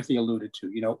 which Dorothy alluded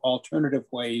to. Alternative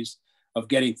ways of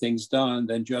getting things done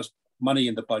than just money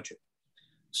in the budget.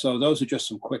 So those are just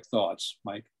some quick thoughts,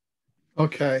 Mike.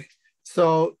 Okay,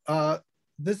 so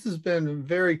this has been a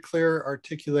very clear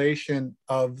articulation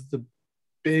of the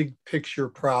big picture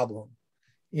problem.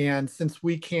 And since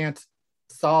we can't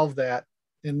solve that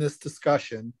in this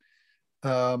discussion,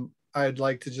 I'd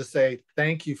like to just say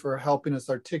thank you for helping us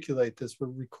articulate this. We're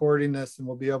recording this and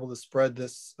we'll be able to spread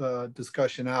this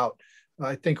discussion out.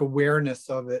 I think awareness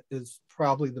of it is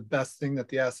probably the best thing that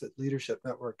the Asset Leadership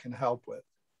Network can help with.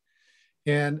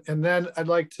 And then I'd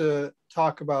like to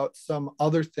talk about some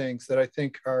other things that I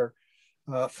think are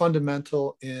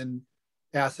fundamental in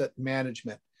asset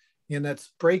management. And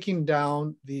that's breaking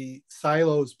down the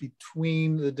silos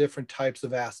between the different types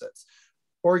of assets.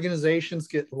 Organizations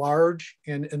get large,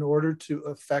 and in order to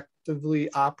effectively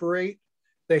operate,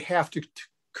 they have to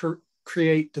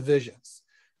create divisions,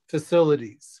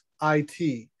 facilities,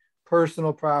 IT,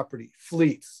 personal property,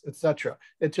 fleets, etc.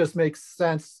 It just makes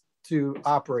sense to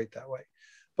operate that way.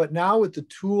 But now with the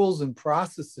tools and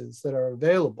processes that are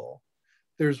available,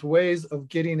 there's ways of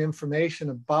getting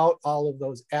information about all of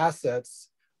those assets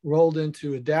rolled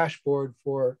into a dashboard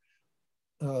for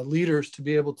leaders to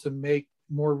be able to make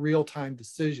more real-time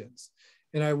decisions.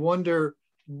 And I wonder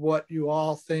what you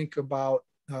all think about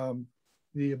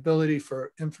the ability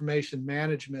for information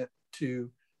management to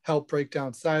help break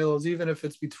down silos, even if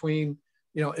it's between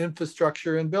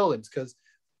infrastructure and buildings, because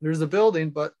there's a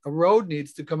building, but a road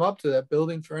needs to come up to that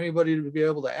building for anybody to be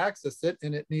able to access it,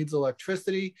 and it needs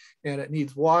electricity, and it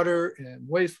needs water and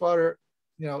wastewater.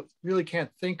 Really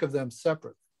can't think of them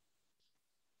separate.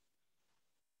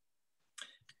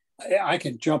 I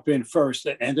can jump in first,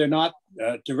 and they're not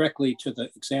directly to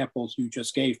the examples you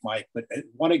just gave, Mike, but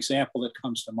one example that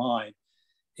comes to mind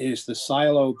is the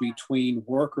silo between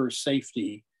worker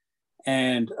safety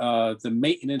and the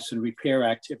maintenance and repair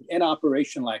activity and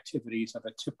operational activities of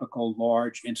a typical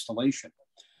large installation.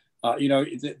 You know,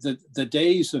 the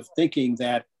days of thinking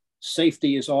that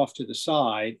safety is off to the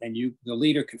side and the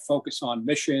leader can focus on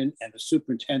mission and the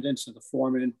superintendents and the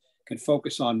foreman can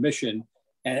focus on mission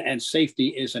and safety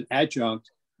is an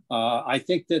adjunct. I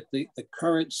think that the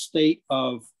current state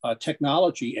of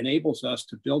technology enables us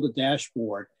to build a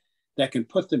dashboard that can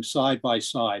put them side by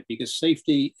side, because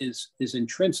safety is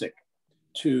intrinsic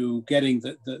to getting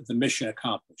the mission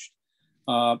accomplished.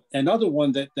 Another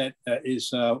one that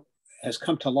has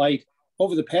come to light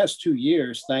over the past 2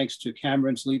 years, thanks to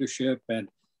Cameron's leadership and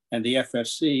the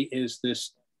FFC, is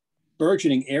this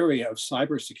burgeoning area of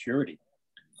cybersecurity.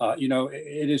 You know,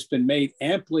 it has been made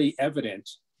amply evident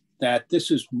that this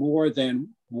is more than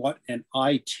what an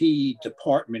IT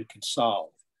department can solve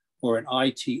or an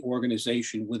IT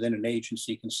organization within an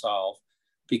agency can solve,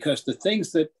 because the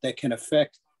things that can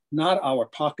affect not our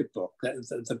pocketbook,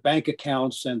 the bank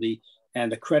accounts and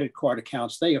the credit card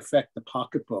accounts, they affect the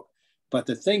pocketbook. But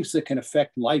the things that can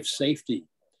affect life safety,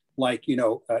 like, you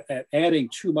know, adding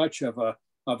too much of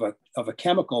a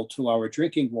chemical to our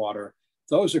drinking water,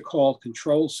 those are called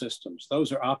control systems.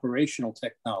 Those are operational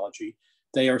technology.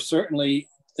 They are certainly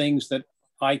things that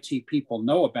IT people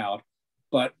know about,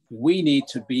 but we need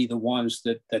to be the ones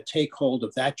that take hold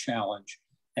of that challenge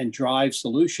and drive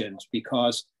solutions,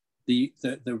 because the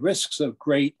risks are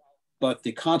great, but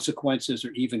the consequences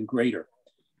are even greater.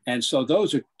 And so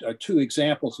those are two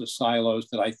examples of silos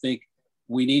that I think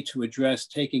we need to address,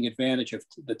 taking advantage of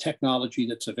the technology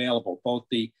that's available, both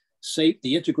the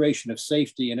integration of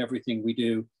safety in everything we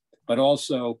do, but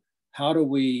also how do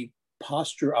we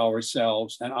posture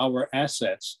ourselves and our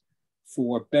assets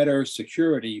for better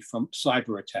security from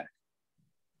cyber attack.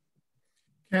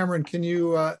 Cameron, can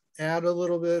you add a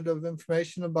little bit of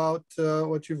information about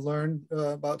what you've learned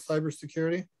about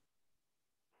cybersecurity?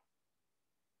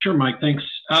 Sure, Mike, thanks.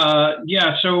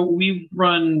 Yeah, so we've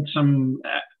run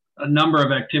a number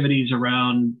of activities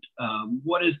around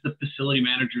what is the facility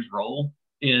manager's role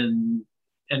in,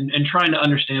 and trying to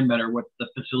understand better what the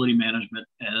facility management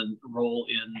and role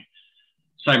in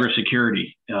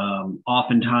cybersecurity.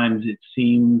 Oftentimes it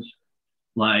seems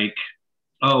like,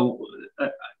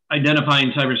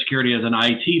 identifying cybersecurity as an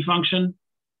IT function,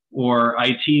 or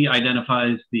IT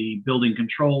identifies the building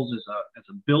controls as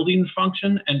a building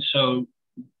function. And so,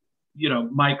 you know,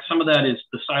 Mike, some of that is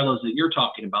the silos that you're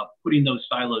talking about, putting those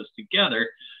silos together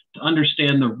to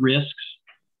understand the risks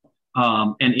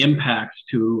and impacts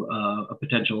to a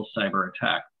potential cyber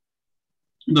attack.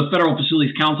 The Federal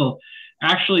Facilities Council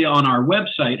actually on our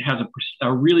website has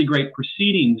a really great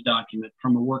proceedings document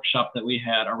from a workshop that we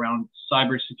had around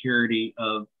cybersecurity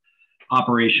of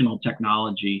operational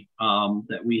technology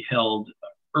that we held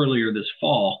earlier this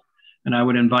fall. And I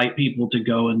would invite people to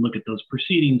go and look at those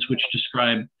proceedings, which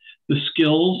describe the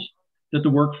skills that the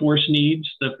workforce needs,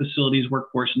 the facilities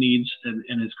workforce needs,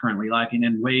 and is currently lacking,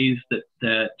 in ways that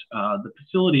the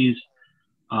facilities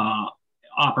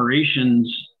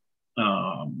operations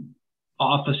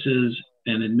offices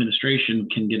and administration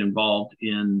can get involved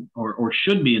in, or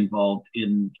should be involved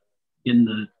in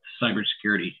the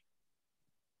cybersecurity.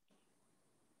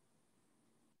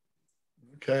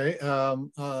 Okay,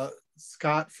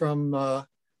 Scott from the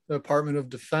Department of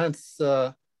Defense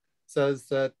says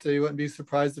that you wouldn't be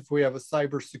surprised if we have a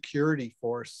cybersecurity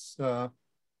force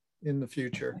in the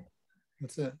future.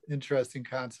 That's an interesting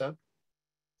concept.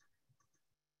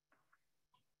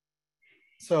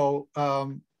 So,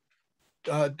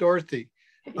 Dorothy,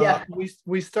 yeah,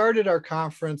 we started our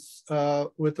conference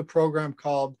with a program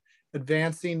called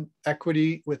Advancing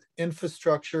Equity with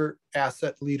Infrastructure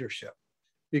Asset Leadership,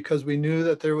 because we knew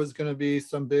that there was going to be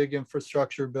some big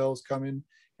infrastructure bills coming,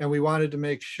 and we wanted to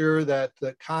make sure that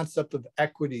the concept of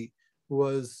equity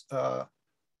was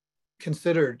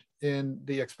considered in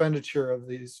the expenditure of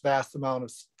these vast amount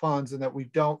of funds, and that we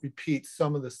don't repeat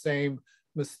some of the same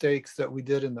mistakes that we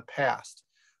did in the past.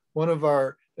 One of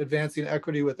our Advancing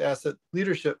Equity with Asset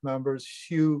Leadership members,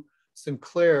 Hugh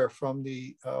Sinclair from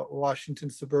the Washington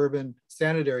Suburban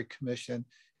Sanitary Commission,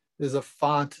 is a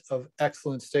font of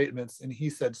excellent statements. And he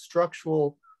said,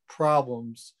 structural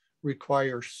problems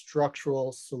require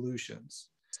structural solutions.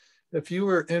 If you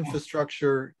were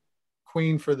infrastructure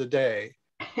queen for the day,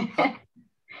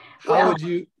 how would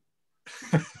you?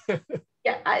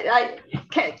 Yeah,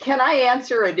 can I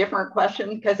answer a different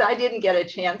question? Because I didn't get a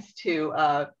chance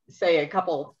to say a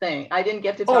couple of things. I didn't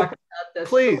get to talk about the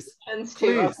solutions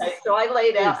too. Okay, so I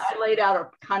laid out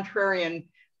a contrarian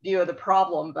view of the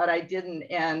problem, but I didn't,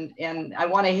 and I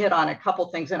want to hit on a couple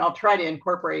things, and I'll try to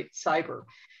incorporate cyber.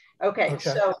 Okay.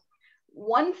 So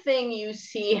one thing you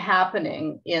see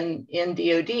happening in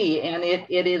DoD, and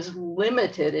it is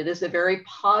limited, it is a very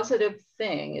positive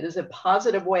thing, it is a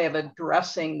positive way of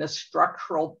addressing the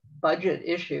structural budget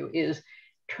issue, is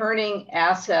turning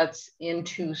assets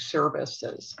into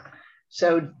services.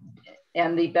 So,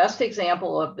 and the best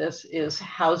example of this is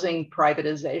housing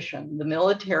privatization. The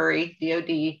military,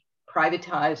 DoD,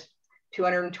 privatized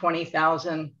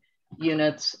 220,000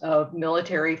 units of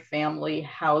military family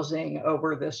housing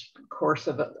over this course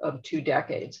of 2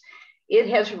 decades. It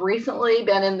has recently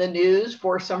been in the news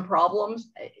for some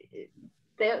problems.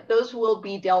 Those will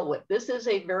be dealt with. This is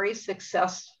a very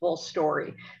successful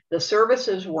story. The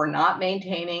services were not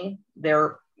maintaining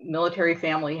their military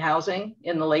family housing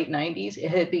in the late 90s.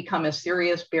 It had become a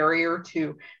serious barrier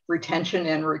to retention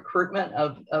and recruitment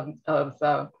of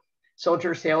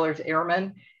soldiers, sailors,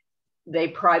 airmen. They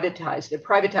privatized it.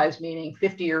 Privatized meaning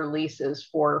 50-year leases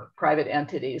for private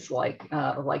entities like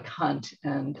Hunt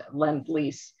and Lend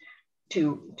Lease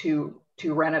to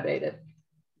renovate it.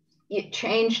 It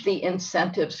changed the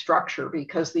incentive structure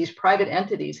because these private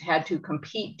entities had to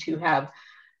compete to have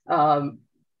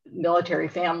military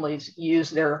families use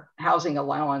their housing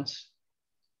allowance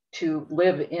to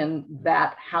live in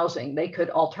that housing. They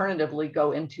could alternatively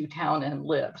go into town and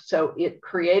live. So it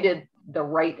created the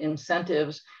right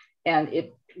incentives, and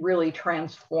it really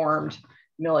transformed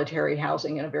military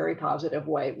housing in a very positive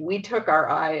way. We took our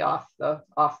eye off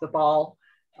the ball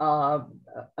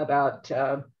about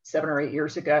 7 or 8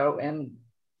 years ago,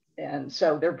 and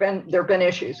so there've been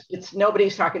issues.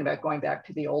 Nobody's talking about going back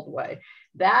to the old way.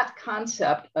 That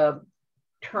concept of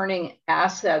turning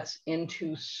assets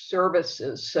into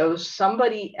services, so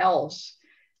somebody else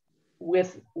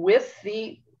with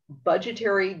the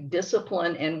budgetary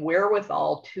discipline and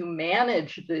wherewithal to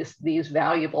manage these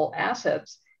valuable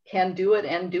assets can do it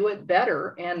and do it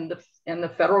better, and the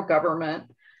federal government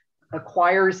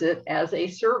acquires it as a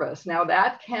service. Now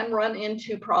that can run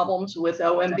into problems with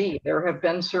OMB. There have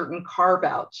been certain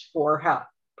carve-outs for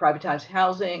privatized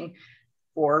housing,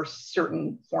 for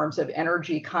certain forms of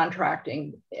energy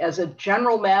contracting. As a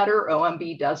general matter,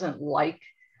 OMB doesn't like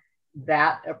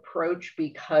that approach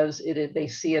because they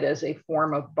see it as a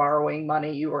form of borrowing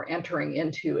money. You are entering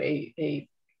into a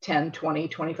 10, 20,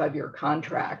 25-year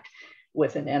contract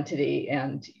with an entity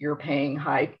and you're paying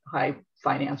high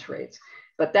finance rates.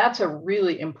 But that's a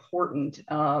really important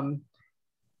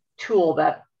tool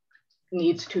that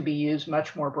needs to be used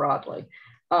much more broadly.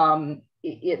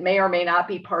 It may or may not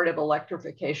be part of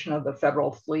electrification of the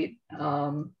federal fleet.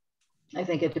 I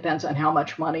think it depends on how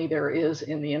much money there is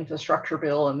in the infrastructure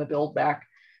bill and the Build Back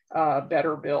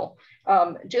Better bill.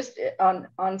 Just on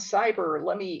cyber,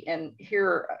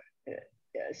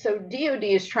 so DoD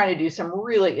is trying to do some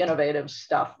really innovative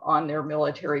stuff on their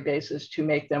military bases to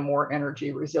make them more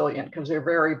energy resilient, because they're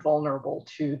very vulnerable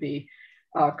to the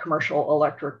commercial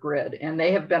electric grid. And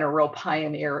they have been a real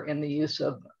pioneer in the use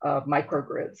of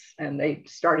microgrids. And they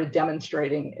started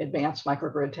demonstrating advanced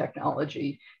microgrid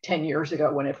technology 10 years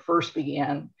ago when it first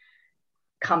began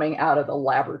coming out of the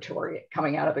laboratory,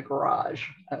 coming out of the garage,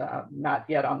 not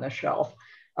yet on the shelf.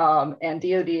 And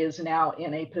DoD is now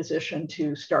in a position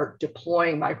to start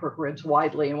deploying microgrids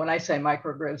widely. And when I say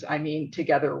microgrids, I mean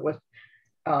together with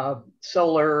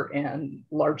solar and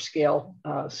large scale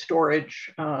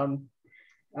storage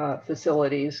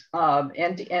facilities.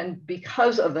 And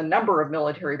because of the number of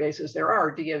military bases there are,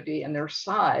 DoD and their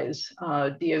size,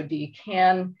 DoD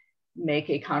can make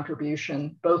a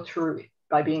contribution both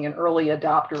by being an early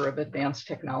adopter of advanced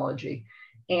technology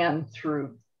and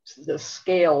through the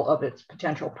scale of its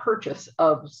potential purchase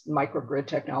of microgrid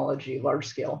technology, large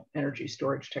scale energy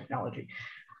storage technology.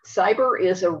 Cyber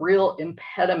is a real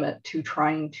impediment to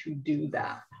trying to do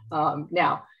that.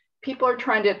 Now, people are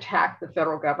trying to attack the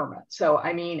federal government. So,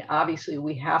 I mean, obviously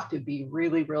we have to be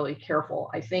really, really careful.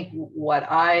 I think what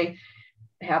I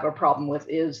have a problem with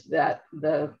is that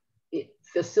the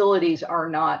facilities are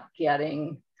not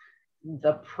getting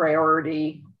the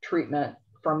priority treatment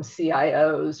from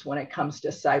CIOs when it comes to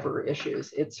cyber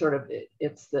issues. It's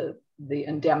the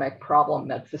endemic problem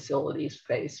that facilities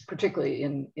face, particularly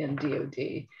in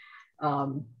DoD.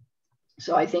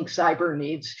 So I think cyber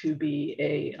needs to be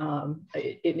a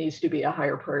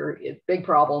higher priority. It's a big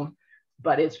problem,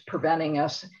 but it's preventing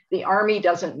us. The Army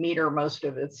doesn't meter most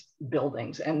of its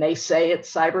buildings, and they say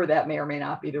it's cyber. That may or may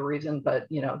not be the reason, but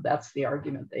that's the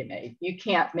argument they made. You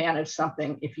can't manage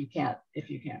something if you can't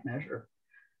measure.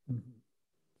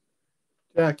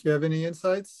 Jack, you have any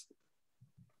insights?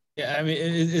 Yeah, I mean,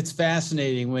 it's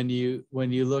fascinating when you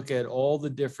look at all the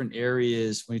different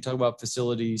areas, when you talk about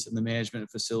facilities and the management of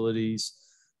facilities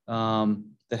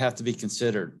that have to be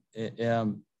considered.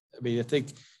 mean, I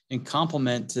think in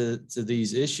complement to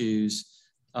these issues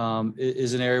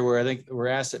is an area where I think where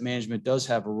asset management does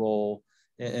have a role,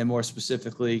 and more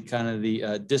specifically, kind of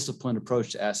the disciplined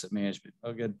approach to asset management.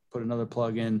 I'll put another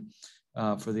plug in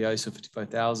for the ISO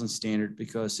 55000 standard,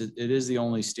 because it is the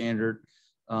only standard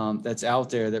that's out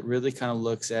there that really kind of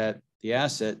looks at the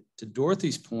asset. To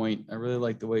Dorothy's point, I really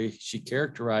like the way she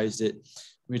characterized it.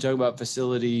 When you talk about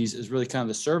facilities, is really kind of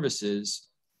the services.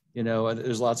 You know,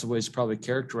 there's lots of ways to probably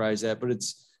characterize that, but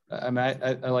it's, I mean,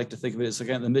 I like to think of it as,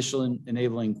 again, the mission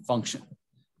enabling function.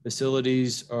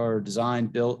 Facilities are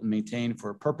designed, built, and maintained for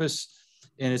a purpose.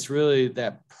 And it's really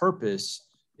that purpose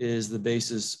is the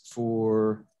basis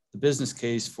for the business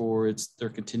case for their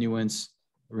continuance,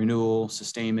 renewal,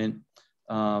 sustainment,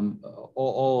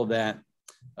 all of that.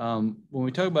 When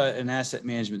we talk about an asset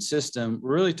management system,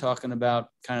 we're really talking about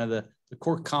kind of the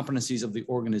core competencies of the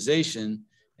organization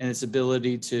and its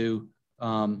ability to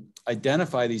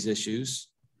identify these issues,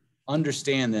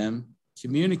 understand them,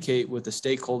 communicate with the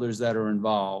stakeholders that are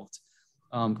involved,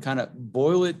 kind of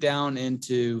boil it down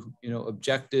into, you know,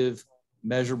 objective,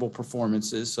 measurable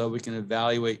performances so we can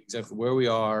evaluate exactly where we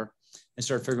are and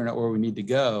start figuring out where we need to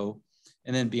go.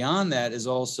 And then beyond that is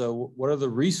also what are the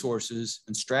resources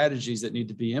and strategies that need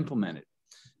to be implemented.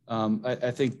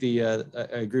 I think I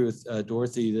agree with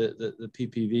Dorothy, the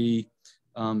PPV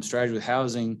strategy with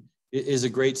housing is a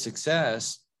great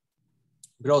success,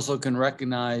 but also can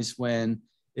recognize when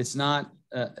it's not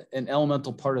an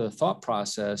elemental part of the thought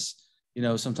process. You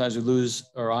know, sometimes we lose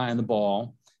our eye on the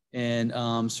ball, and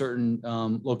certain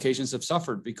locations have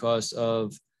suffered because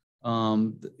of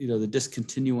you know, the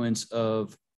discontinuance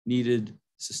of needed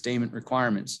sustainment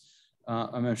requirements.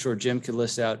 I'm sure Jim could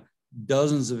list out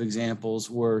dozens of examples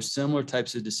where similar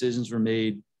types of decisions were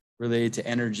made related to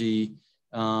energy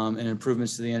and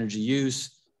improvements to the energy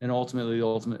use, and ultimately the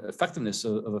ultimate effectiveness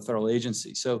of a federal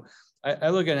agency. So I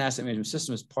look at an asset management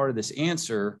system as part of this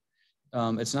answer.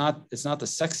 It's not the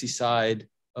sexy side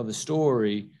of the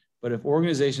story, but if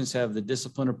organizations have the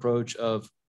disciplined approach of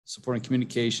supporting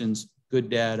communications, good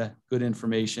data, good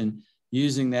information,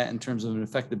 using that in terms of an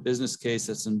effective business case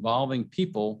that's involving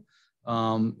people,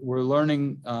 we're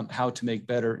learning how to make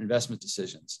better investment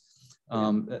decisions.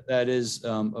 That is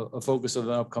a focus of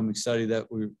an upcoming study that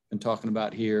we've been talking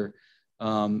about here.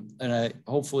 And I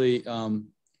hopefully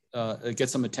it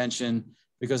gets some attention,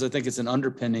 because I think it's an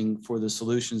underpinning for the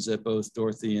solutions that both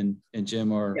Dorothy and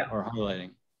Jim are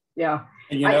highlighting. Yeah.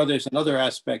 And you know, there's another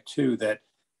aspect too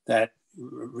that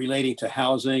relating to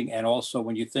housing, and also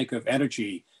when you think of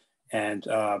energy and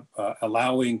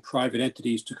allowing private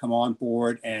entities to come on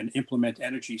board and implement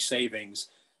energy savings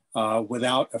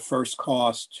without a first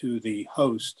cost to the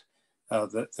host,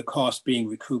 the cost being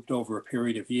recouped over a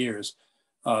period of years.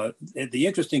 The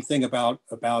interesting thing about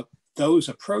those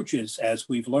approaches, as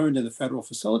we've learned in the Federal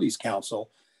Facilities Council,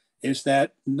 is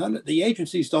that none of the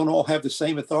agencies don't all have the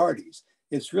same authorities.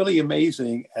 It's really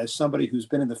amazing, as somebody who's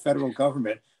been in the federal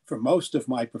government for most of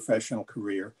my professional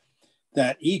career,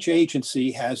 that each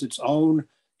agency has its own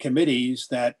committees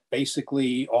that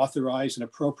basically authorize and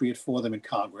appropriate for them in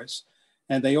Congress.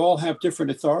 And they all have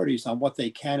different authorities on what they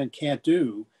can and can't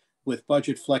do with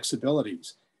budget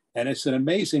flexibilities. And it's an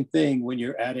amazing thing when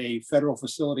you're at a Federal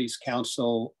Facilities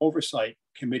Council Oversight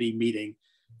Committee meeting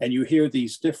and you hear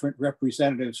these different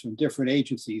representatives from different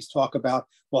agencies talk about,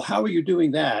 well, how are you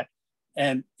doing that?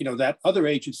 And you know, that other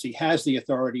agency has the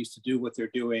authorities to do what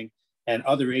they're doing, and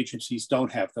other agencies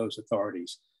don't have those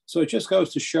authorities. So it just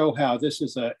goes to show how this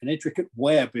is an intricate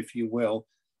web, if you will,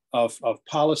 of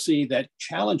policy that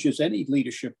challenges any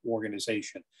leadership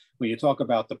organization. When you talk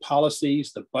about the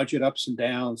policies, the budget ups and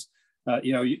downs,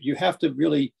 you know, you have to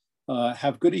really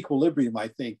have good equilibrium, I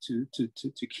think, to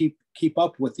keep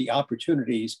up with the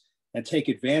opportunities and take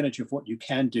advantage of what you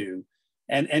can do.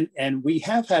 And we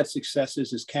have had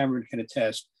successes, as Cameron can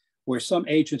attest, where some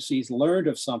agencies learned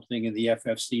of something in the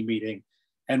FFC meeting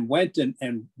and went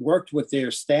and worked with their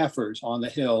staffers on the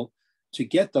Hill to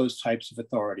get those types of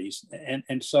authorities.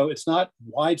 And so it's not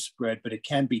widespread, but it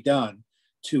can be done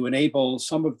to enable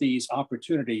some of these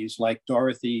opportunities, like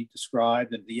Dorothy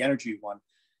described and the energy one,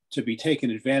 to be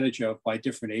taken advantage of by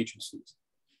different agencies.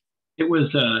 It was,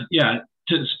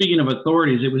 speaking of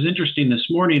authorities, it was interesting this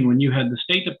morning when you had the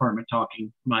State Department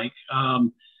talking, Mike,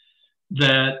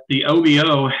 that the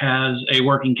OBO has a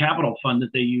working capital fund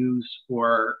that they use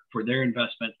for their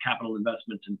capital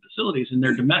investments in facilities, and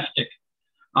their domestic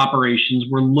operations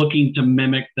were looking to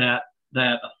mimic that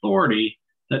authority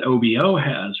that OBO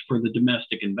has for the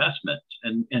domestic investment.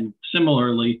 And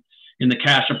similarly, in the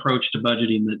cash approach to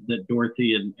budgeting that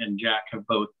Dorothy and Jack have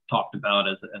both talked about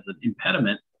as an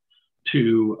impediment,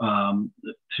 to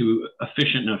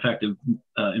efficient and effective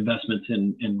investments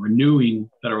in renewing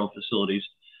federal facilities.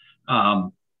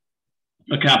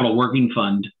 A capital working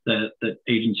fund that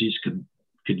agencies could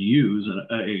use,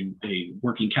 a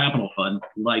working capital fund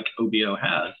like OBO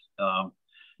has.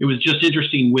 It was just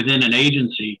interesting within an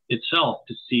agency itself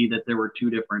to see that there were two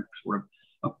different sort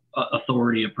of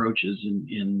authority approaches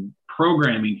in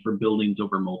programming for buildings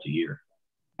over multi-year.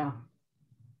 Yeah.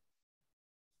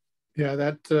 Yeah,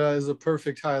 that is a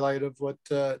perfect highlight of what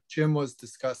Jim was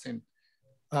discussing.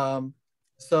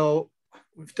 So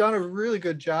we've done a really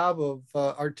good job of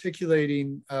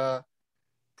articulating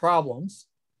problems,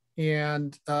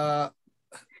 and the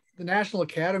National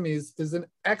Academies is an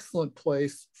excellent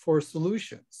place for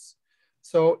solutions.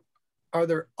 So are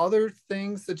there other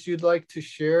things that you'd like to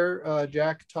share?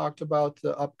 Jack talked about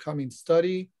the upcoming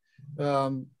study.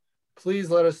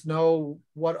 Please let us know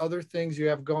what other things you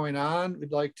have going on.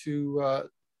 We'd like to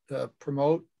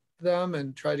promote them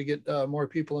and try to get more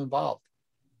people involved.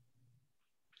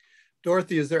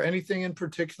 Dorothy, is there anything in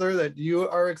particular that you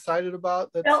are excited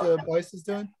about that BICE is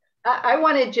doing?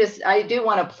 I do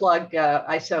want to plug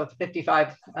ISO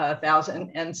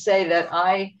 55000 and say that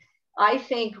I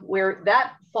think where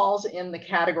that falls in the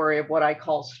category of what I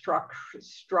call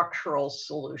structural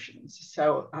solutions.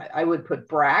 So I would put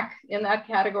BRAC in that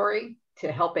category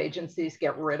to help agencies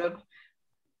get rid of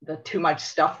the too much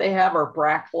stuff they have, or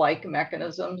BRAC-like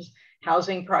mechanisms,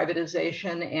 housing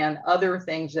privatization, and other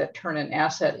things that turn an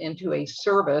asset into a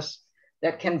service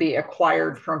that can be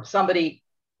acquired from somebody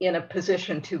in a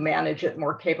position to manage it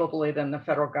more capably than the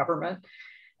federal government.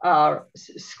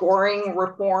 Scoring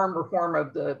reform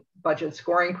of the budget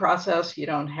scoring process. You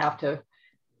don't have to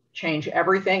change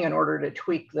everything in order to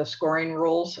tweak the scoring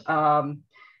rules. The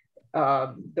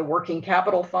working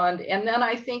capital fund. And then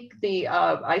I think the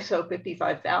ISO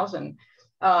 55000.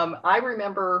 I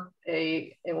remember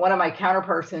one of my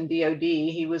counterparts in DOD,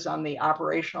 he was on the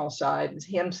operational side,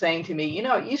 him saying to me, you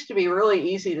know, it used to be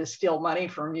really easy to steal money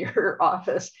from your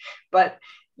office, but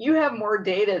you have more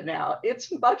data now. It's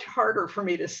much harder for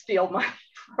me to steal money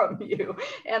from you.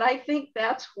 And I think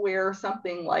that's where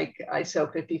something like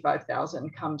ISO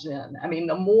 55000 comes in. I mean,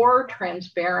 the more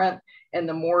transparent and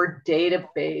the more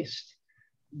data-based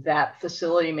that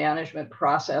facility management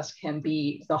process can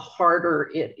be, the harder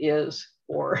it is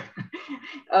for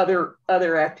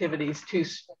other activities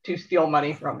to steal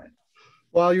money from it.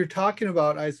 While you're talking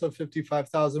about ISO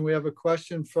 55000, we have a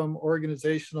question from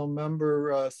organizational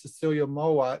member Cecilia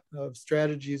Mowat of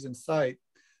Strategies Insight,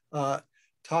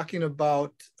 asking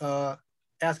about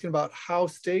how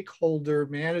stakeholder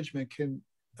management can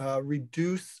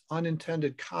reduce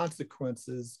unintended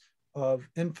consequences of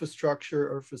infrastructure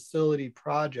or facility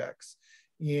projects.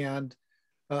 And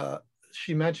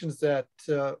she mentions that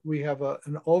we have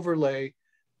an overlay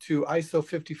to ISO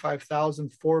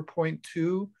 55000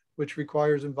 4.2, which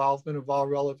requires involvement of all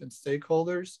relevant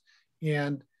stakeholders.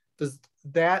 And does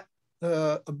that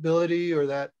ability or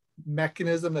that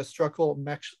mechanism, that structural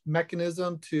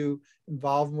mechanism to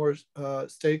involve more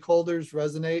stakeholders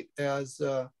resonate as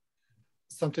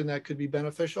something that could be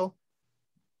beneficial?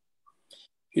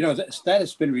 You know, that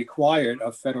has been required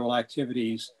of federal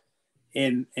activities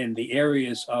in the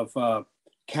areas of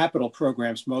capital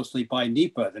programs, mostly by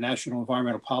NEPA, the National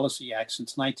Environmental Policy Act,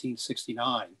 since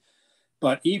 1969.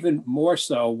 But even more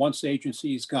so, once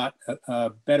agencies got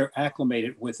better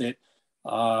acclimated with it,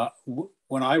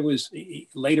 when I was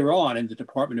later on in the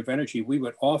Department of Energy, we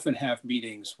would often have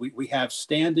meetings. We have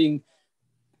standing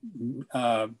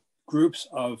groups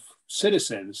of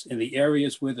citizens in the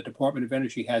areas where the Department of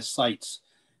Energy has sites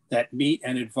that meet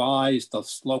and advise the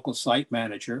local site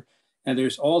manager. And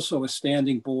there's also a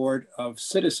standing board of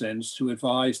citizens to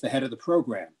advise the head of the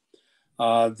program.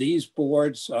 These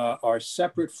boards are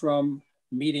separate from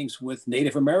meetings with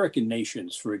Native American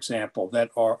nations, for example, that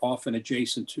are often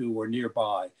adjacent to or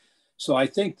nearby. So I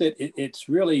think that it's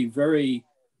really very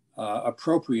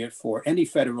appropriate for any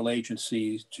federal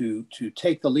agencies to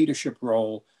take the leadership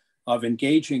role of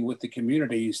engaging with the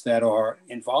communities that are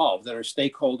involved, that are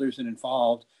stakeholders and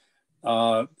involved.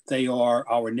 They are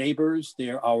our neighbors,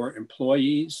 they're our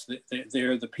employees,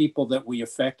 they're the people that we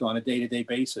affect on a day-to-day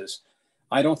basis.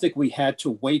 I don't think we had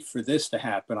to wait for this to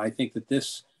happen. I think that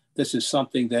this is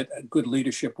something that good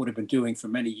leadership would have been doing for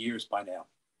many years by now.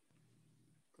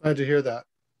 Glad to hear that.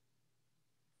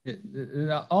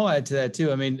 I'll add to that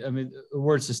too. I mean, the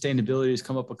word sustainability has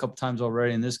come up a couple times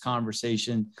already in this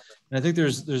conversation, and I think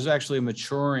there's actually a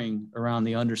maturing around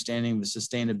the understanding of the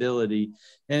sustainability,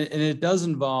 and it does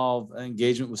involve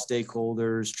engagement with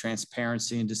stakeholders,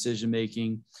 transparency, and decision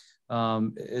making.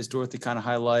 As Dorothy kind of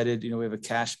highlighted, you know, we have a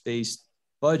cash-based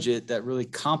budget that really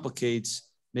complicates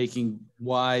making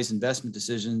wise investment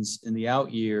decisions in the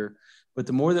out year. But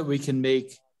the more that we can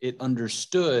make it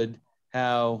understood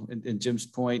how, and Jim's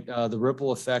point, the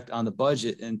ripple effect on the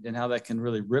budget and how that can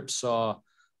really ripsaw,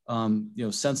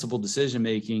 sensible decision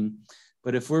making.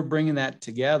 But if we're bringing that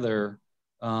together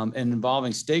and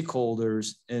involving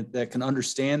stakeholders that can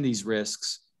understand these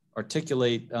risks,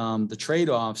 articulate the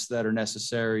trade-offs that are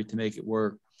necessary to make it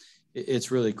work,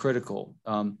 it's really critical.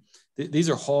 These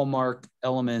are hallmark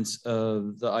elements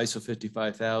of the ISO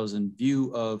 55000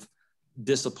 view of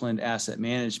disciplined asset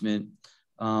management.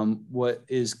 What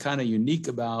is kind of unique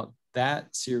about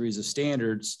that series of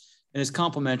standards, and it's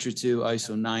complementary to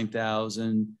ISO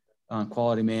 9000 on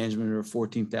quality management or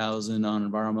 14,000 on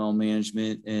environmental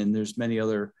management, and there's many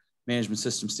other management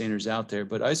system standards out there,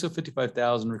 but ISO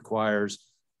 55000 requires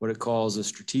what it calls a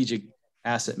strategic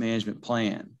asset management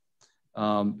plan.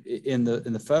 In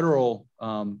the federal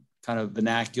kind of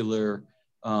vernacular,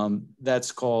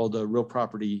 that's called a real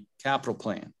property capital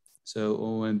plan. So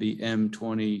OMB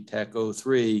M20 Tech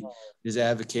 03 is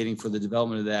advocating for the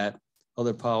development of that.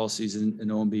 Other policies in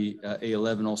OMB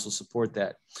A11 also support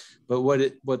that. But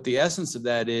what the essence of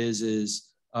that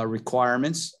is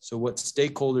requirements. So what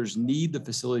stakeholders need the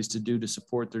facilities to do to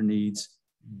support their needs,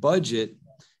 budget,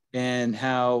 and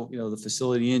how the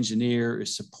facility engineer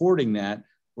is supporting that,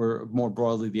 or more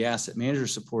broadly the asset manager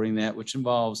supporting that, which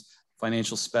involves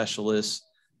financial specialists,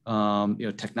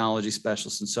 technology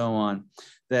specialists, and so on.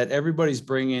 That everybody's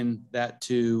bringing that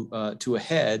to a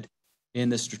head in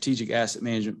the strategic asset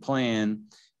management plan,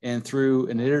 and through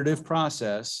an iterative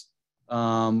process,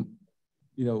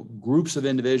 groups of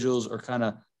individuals are kind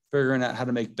of figuring out how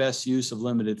to make best use of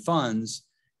limited funds,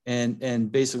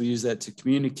 and basically use that to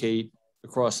communicate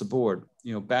across the board.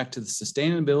 Back to the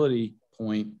sustainability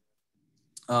point,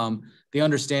 the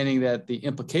understanding that the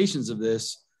implications of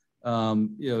this,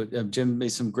 Jim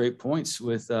made some great points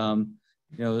with some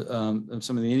of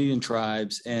the Indian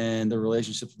tribes and the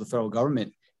relationship with the federal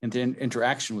government and the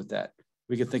interaction with that.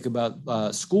 We could think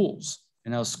about schools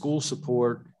and how schools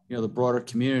support the broader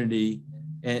community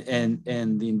and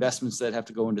the investments that have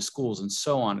to go into schools and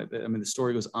so on. I mean, the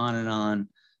story goes on and on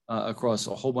across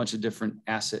a whole bunch of different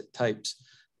asset types.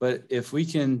 But if we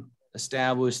can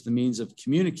establish the means of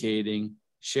communicating,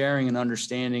 sharing, and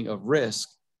understanding of risk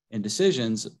and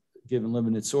decisions given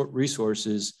limited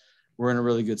resources, we're in a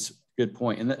really good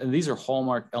point. And these are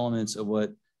hallmark elements of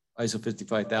what ISO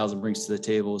 55000 brings to the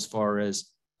table as far as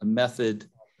a method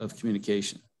of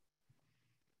communication.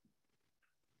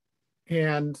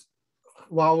 And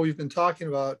while we've been talking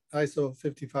about ISO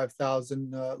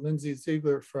 55000, Lindsay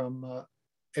Ziegler from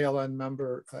ALN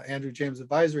member Andrew James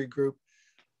Advisory Group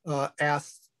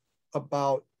asked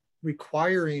about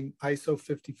requiring ISO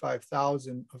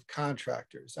 55000 of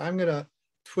contractors. I'm going to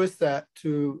twist that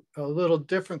to a little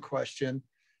different question.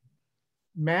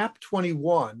 MAP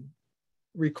 21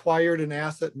 required an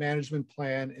asset management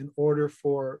plan in order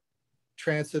for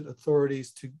transit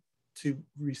authorities to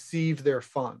receive their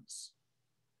funds.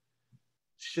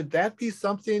 Should that be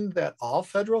something that all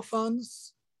federal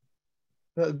funds,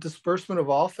 the disbursement of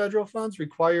all federal funds,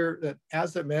 require an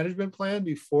asset management plan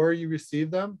before you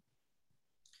receive them?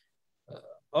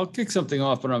 I'll kick something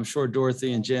off, but I'm sure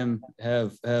Dorothy and Jim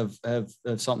have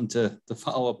something to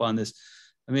follow up on this.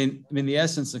 I mean, the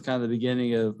essence of kind of the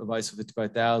beginning of ISO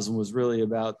 55000 was really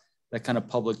about that kind of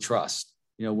public trust,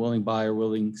 willing buyer,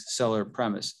 willing seller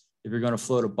premise. If you're going to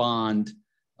float a bond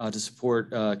to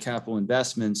support capital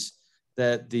investments,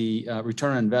 that the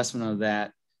return on investment of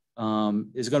that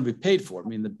is going to be paid for. I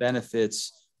mean, the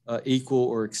benefits equal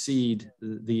or exceed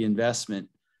the investment,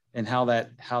 and how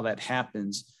that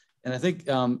happens. And I think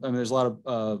there's a lot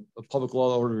of public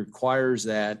law order requires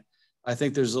that. I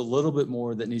think there's a little bit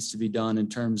more that needs to be done in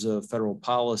terms of federal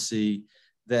policy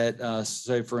that,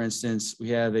 say, for instance, we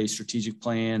have a strategic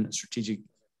plan, a strategic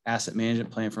asset management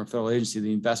plan from a federal agency.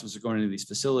 The investments are going into these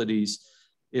facilities.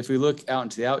 If we look out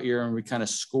into the out year and we kind of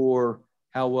score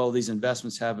how well these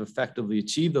investments have effectively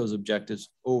achieved those objectives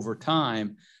over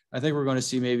time, I think we're going to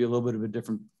see maybe a little bit of a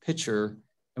different picture,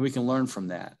 and we can learn from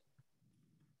that.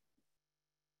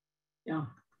 Yeah.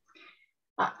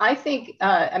 I think,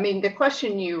 the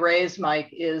question you raised, Mike,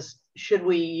 is should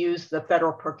we use the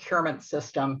federal procurement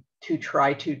system to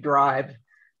try to drive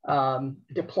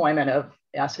deployment of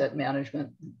asset management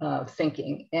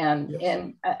thinking? And, yes.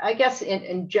 And I guess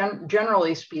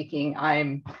generally speaking,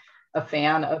 I'm a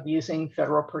fan of using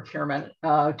federal procurement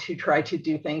to try to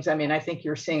do things. I mean, I think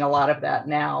you're seeing a lot of that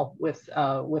now with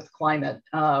climate,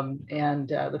 and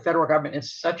the federal government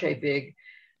is such a big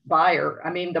buyer.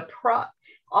 I mean,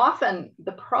 often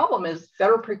the problem is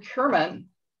federal procurement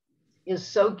is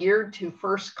so geared to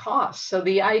first cost. So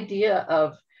the idea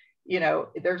of,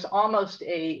 there's almost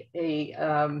a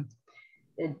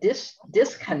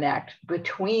disconnect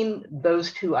between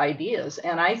those two ideas.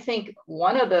 And I think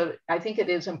I think it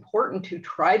is important to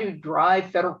try to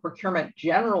drive federal procurement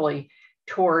generally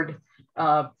toward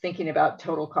thinking about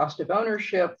total cost of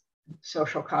ownership,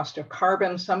 social cost of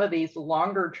carbon, some of these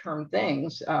longer term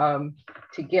things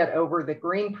to get over the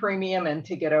green premium and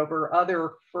to get over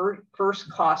other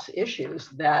first cost issues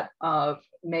that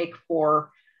make for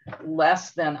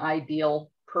less than ideal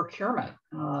procurement.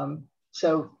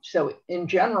 So in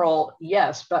general,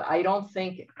 yes, but I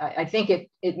think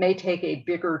it may take a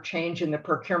bigger change in the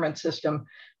procurement system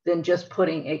than just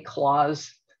putting a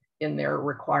clause in there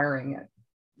requiring it.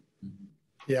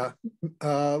 Yeah,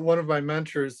 one of my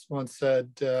mentors once said,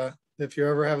 if you're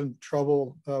ever having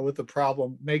trouble with the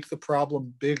problem, make the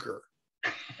problem bigger.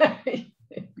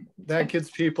 That gets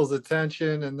people's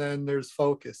attention, and then there's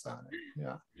focus on it.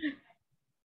 Yeah.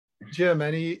 Jim,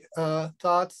 any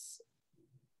thoughts?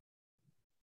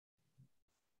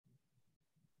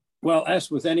 Well, as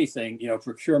with anything,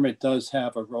 procurement does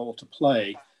have a role to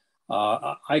play.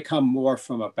 I come more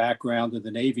from a background in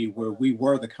the Navy where we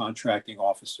were the contracting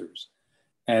officers.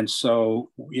 And so,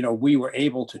 we were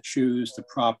able to choose the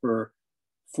proper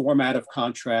format of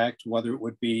contract, whether it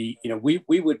would be,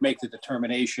 we would make the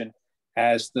determination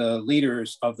as the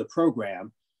leaders of the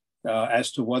program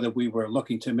as to whether we were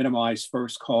looking to minimize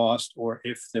first cost, or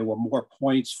if there were more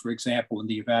points, for example, in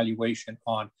the evaluation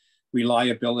on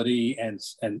reliability and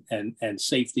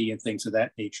safety and things of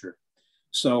that nature.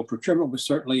 So procurement was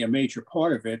certainly a major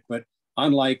part of it, but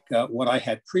unlike what I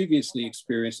had previously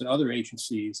experienced in other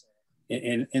agencies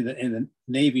in the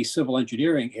Navy civil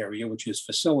engineering area, which is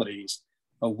facilities,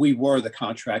 we were the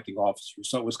contracting officers.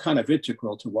 So it was kind of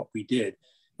integral to what we did.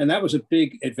 And that was a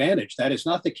big advantage. That is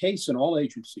not the case in all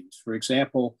agencies. For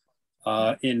example,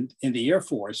 in the Air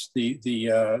Force,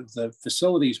 the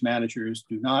facilities managers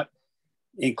do not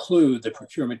include the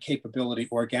procurement capability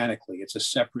organically. It's a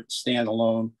separate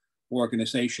standalone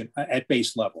organization at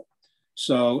base level.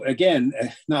 So again,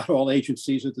 not all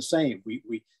agencies are the same.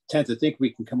 We tend to think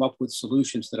we can come up with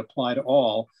solutions that apply to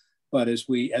all, but as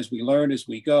we learn as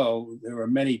we go, there are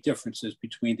many differences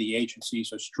between the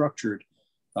agencies are structured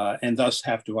and thus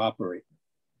have to operate.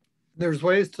 There's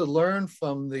ways to learn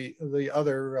from the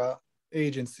other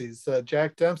agencies.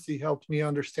 Jack Dempsey helped me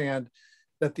understand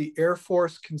that the Air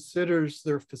Force considers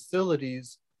their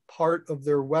facilities part of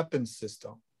their weapons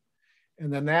system.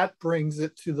 And then that brings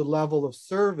it to the level of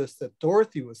service that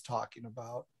Dorothy was talking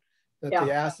about, that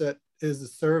the asset is a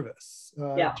service.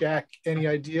 Jack, any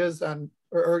ideas on,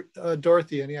 or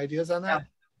Dorothy, any ideas on that?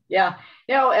 Yeah,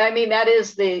 I mean, that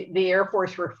is the Air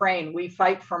Force refrain. We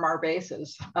fight from our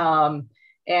bases.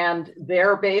 And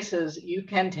their bases, you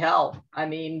can tell. I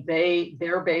mean,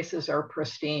 their bases are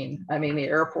pristine. I mean, the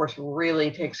Air Force really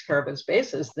takes care of its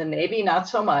bases. The Navy, not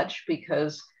so much,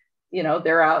 because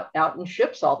they're out in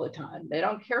ships all the time. They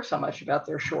don't care so much about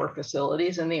their shore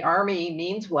facilities. And the Army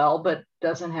means well, but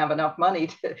doesn't have enough money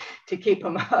to keep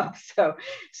them up.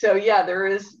 So yeah, there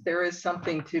is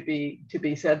something to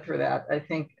be said for that. I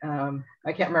think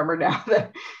I can't remember now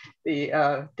that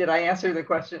did I answer the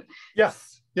question?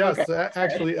 Yes, okay.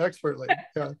 Actually expertly.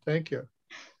 Yeah, thank you.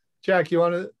 Jack, you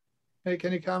want to make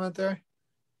any comment there?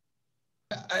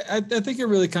 I think it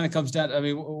really kind of comes down to, I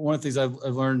mean, one of the things I've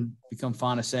learned, become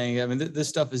fond of saying, I mean, this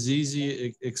stuff is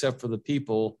easy except for the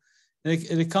people. And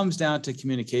it comes down to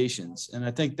communications. And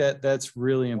I think that's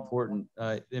really important.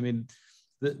 I mean,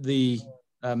 the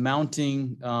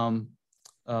mounting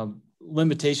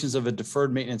limitations of a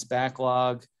deferred maintenance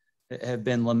backlog have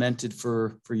been lamented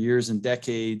for years and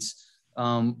decades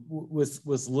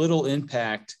with little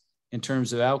impact in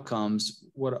terms of outcomes.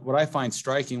 What I find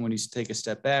striking when you take a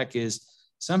step back is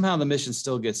somehow the mission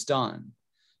still gets done.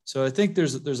 So I think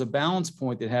there's a balance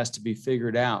point that has to be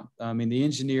figured out. I mean, the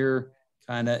engineer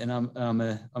kind of, and I'm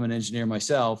an engineer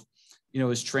myself,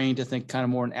 is trained to think kind of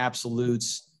more in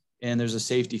absolutes, and there's a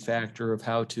safety factor of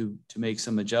how to make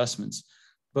some adjustments.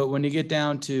 But when you get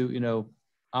down to,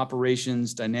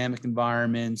 operations, dynamic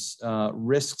environments,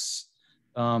 risks,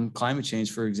 climate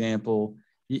change, for example,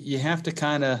 you have to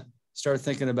kind of start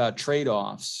thinking about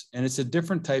trade-offs, and it's a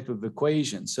different type of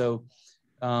equation. So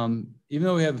even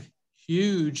though we have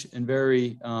huge and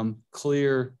very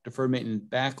clear deferred maintenance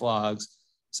backlogs,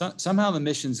 somehow the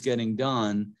mission's getting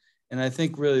done. And I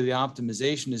think really the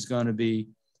optimization is going to be,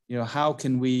 how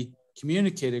can we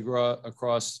communicate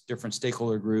across different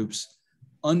stakeholder groups,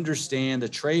 understand the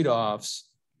trade-offs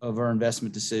of our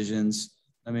investment decisions.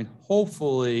 I mean,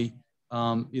 hopefully,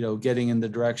 getting in the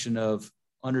direction of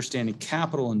understanding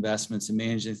capital investments and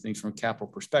managing things from a capital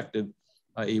perspective,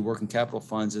 i.e. working capital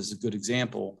funds is a good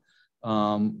example,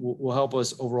 will help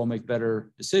us overall make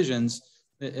better decisions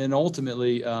and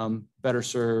ultimately better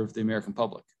serve the American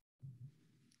public.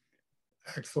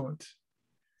 Excellent.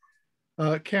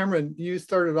 Cameron, you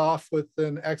started off with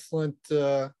an excellent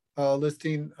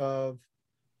listing of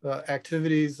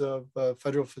activities of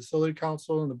Federal Facility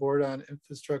Council and the Board on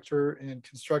Infrastructure and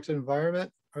Constructed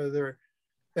Environment. Are there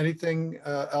anything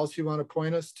else you want to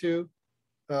point us to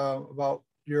about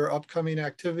your upcoming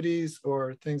activities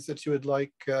or things that you would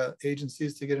like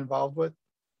agencies to get involved with?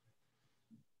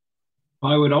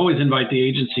 I would always invite the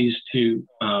agencies to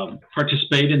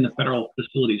participate in the Federal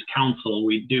Facilities Council.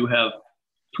 We do have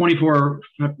 24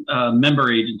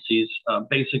 member agencies,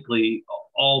 basically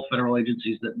all federal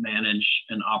agencies that manage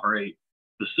and operate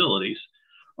facilities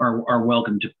are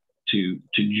welcome to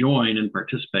join and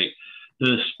participate.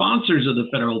 The sponsors of the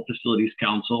Federal Facilities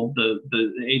Council, the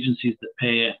agencies that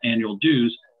pay annual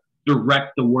dues,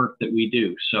 direct the work that we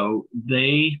do. So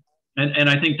they, and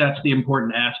I think that's the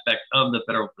important aspect of the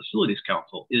Federal Facilities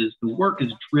Council, is the work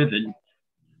is driven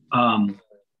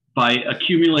by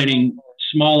accumulating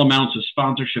small amounts of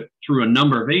sponsorship through a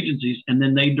number of agencies, and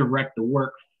then they direct the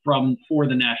work for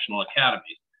the National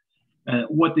Academies.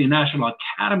 What the National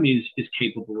Academies is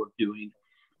capable of doing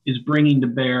is bringing to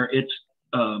bear its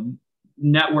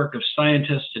network of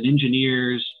scientists and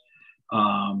engineers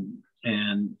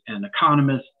and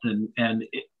economists and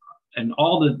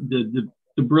all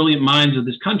the brilliant minds of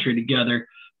this country together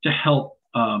to help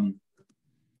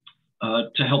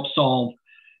solve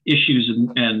issues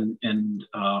and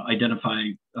identify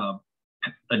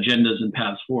agendas and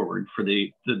paths forward for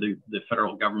the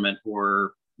federal government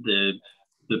or the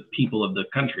people of the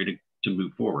country to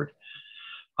move forward.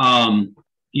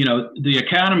 You know, the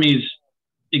academies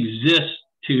exist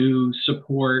to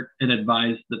support and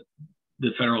advise the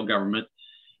federal government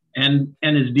and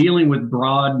is dealing with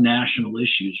broad national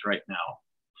issues right now,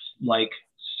 like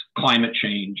climate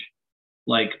change,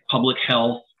 like public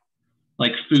health,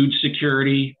 like food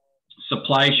security,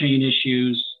 supply chain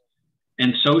issues,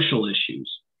 and social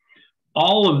issues.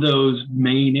 All of those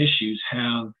main issues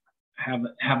have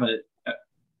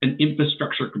an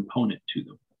infrastructure component to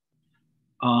them.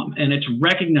 And it's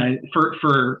recognized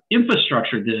for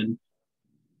infrastructure then,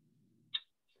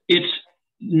 it's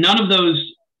none of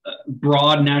those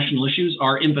broad national issues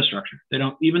are infrastructure. They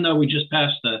don't, even though we just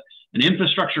passed an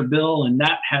infrastructure bill, and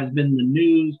that has been the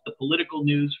news, the political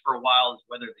news for a while, is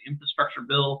whether the infrastructure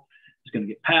bill is going to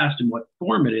get passed and what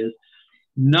form it is.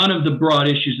 None of the broad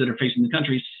issues that are facing the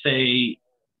country say,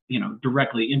 you know,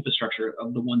 directly infrastructure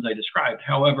of the ones I described.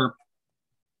 However,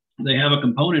 they have a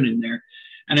component in there,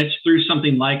 and it's through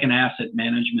something like an asset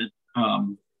management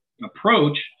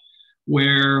approach,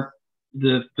 where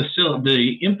the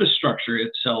infrastructure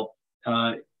itself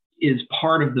is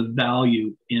part of the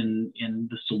value in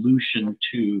the solution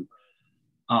to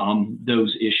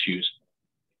those issues.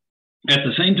 At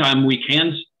the same time, we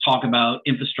can talk about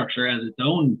infrastructure as its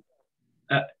own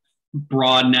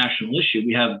broad national issue.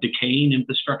 We have decaying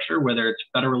infrastructure, whether it's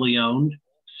federally owned,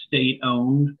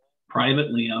 state-owned,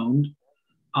 privately owned,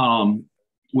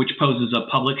 which poses a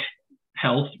public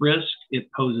health risk.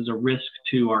 It poses a risk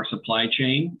to our supply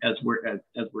chain, as we're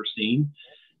seeing.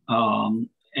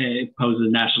 It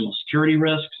poses national security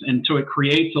risks, and so it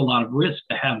creates a lot of risk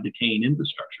to have decaying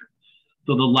infrastructure.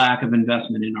 So the lack of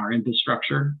investment in our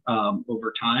infrastructure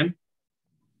over time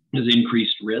has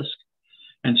increased risk,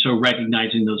 and so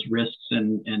recognizing those risks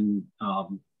and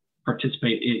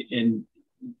participate in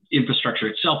infrastructure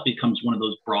itself becomes one of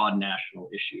those broad national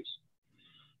issues.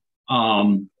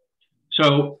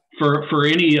 So for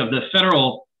any of the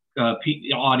federal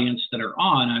audience that are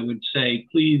on, I would say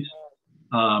please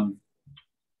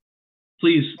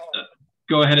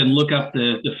go ahead and look up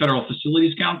the Federal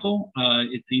Facilities Council.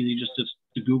 It's easy just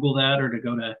to Google that, or to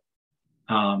go to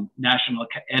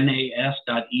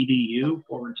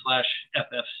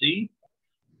nas.edu/FFC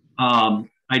and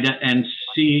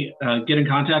get in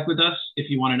contact with us if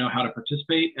you want to know how to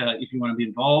participate, if you want to be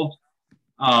involved.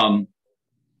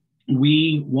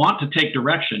 We want to take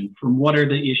direction from what are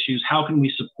the issues, how can we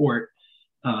support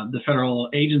the federal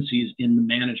agencies in the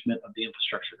management of the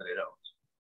infrastructure that it owns.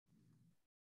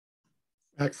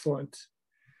 Excellent.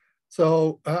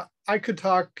 So I could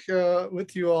talk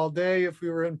with you all day. If we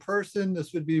were in person,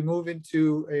 this would be moving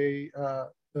to a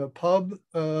pub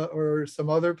or some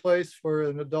other place for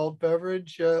an adult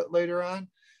beverage later on.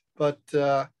 But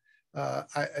I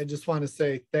just want to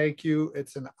say thank you.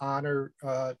 It's an honor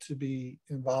to be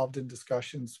involved in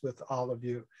discussions with all of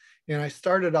you. And I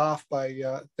started off by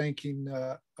thanking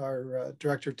our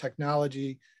Director of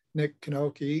Technology, Nick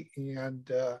Kanoki, and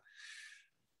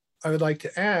I would like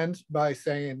to end by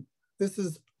saying this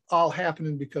is all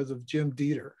happening because of Jim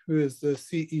Dieter, who is the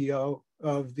CEO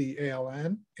of the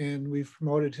ALN, and we've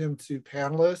promoted him to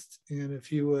panelist. And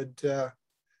if you would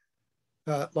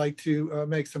like to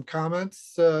make some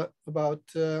comments about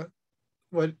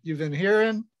what you've been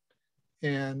hearing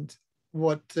and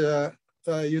what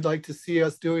you'd like to see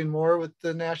us doing more with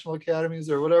the National Academies,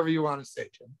 or whatever you want to say,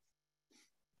 Jim.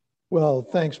 Well,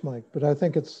 thanks, Mike. But I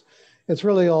think it's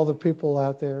really all the people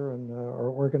out there and our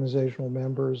organizational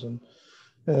members and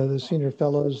the senior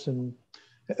fellows, and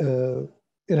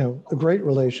you know, a great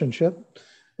relationship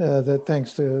that,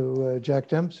 thanks to Jack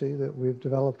Dempsey, that we've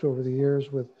developed over the years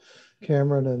with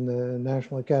Cameron and the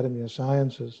National Academy of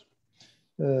Sciences.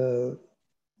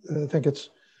 I think it's,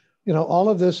 you know, all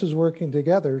of this is working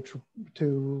together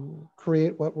to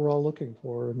create what we're all looking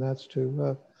for, and that's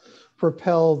to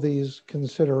propel these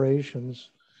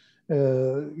considerations,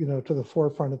 you know, to the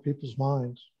forefront of people's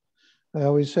minds. I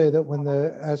always say that when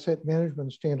the asset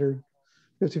management standard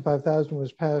 55,000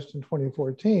 was passed in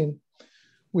 2014,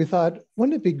 we thought,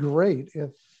 wouldn't it be great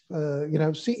if, you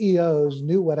know, CEOs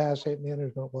knew what asset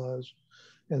management was,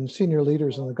 and senior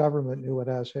leaders in the government knew what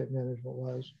asset management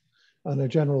was on a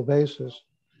general basis.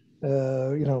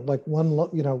 You know, like one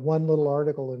little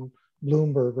article in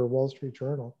Bloomberg or Wall Street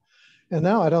Journal. And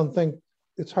now I don't think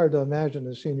it's hard to imagine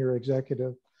a senior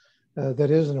executive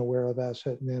that isn't aware of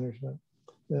asset management.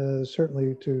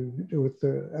 Certainly to do with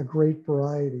a great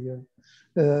variety of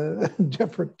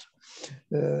different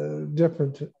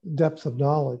depths of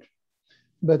knowledge.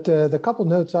 But the couple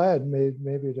notes I had made,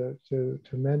 maybe to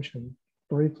mention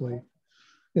briefly,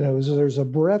 you know, is there's a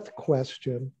breadth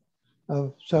question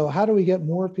of, so how do we get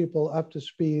more people up to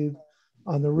speed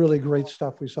on the really great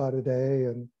stuff we saw today,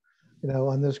 and, you know,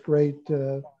 on this great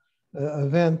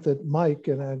event that Mike,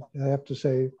 and I have to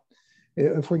say,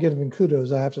 if we're giving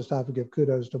kudos, I have to stop and give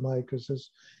kudos to Mike, because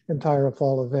this entire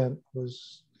fall event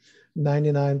was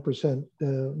 99%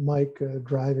 Mike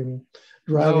driving.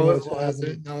 No, it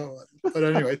wasn't. No, but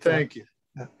anyway, thank you.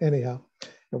 Anyhow,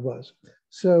 it was.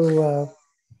 So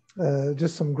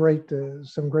just some great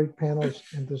panels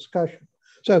and discussion.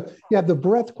 So you have the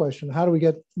breadth question: how do we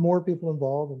get more people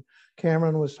involved? And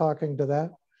Cameron was talking to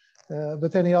that,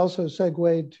 but then he also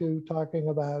segued to talking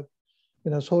about,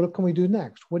 you know, so what can we do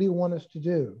next? What do you want us to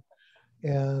do?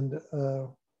 And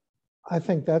I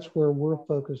think that's where we're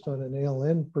focused on an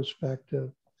ALN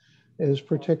perspective, is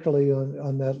particularly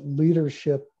on that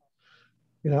leadership,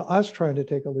 you know, us trying to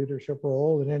take a leadership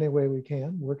role in any way we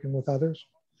can, working with others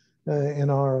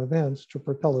in our events to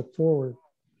propel it forward.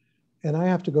 And I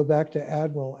have to go back to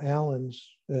Admiral Allen's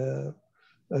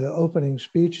opening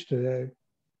speech today.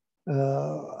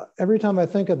 Every time I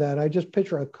think of that, I just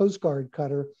picture a Coast Guard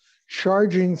cutter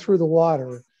charging through the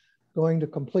water, going to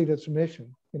complete its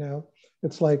mission. You know,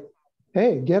 it's like,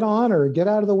 hey, get on or get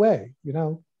out of the way. You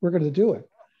know, we're going to do it.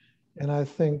 And I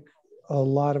think a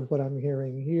lot of what I'm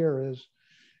hearing here is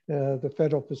the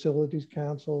Federal Facilities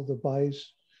Council, the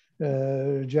BICE,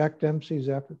 Jack Dempsey's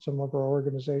efforts, some of our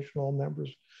organizational members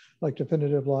like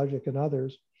Definitive Logic and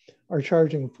others are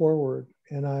charging forward.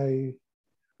 And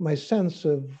my sense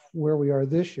of where we are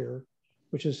this year,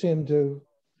 which has seemed to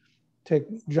take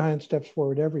giant steps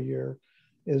forward every year,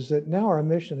 is that now our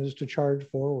mission is to charge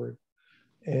forward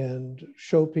and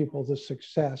show people the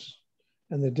success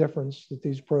and the difference that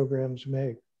these programs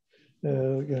make.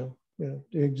 You know,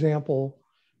 the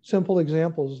simple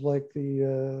examples like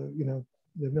the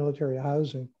military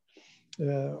housing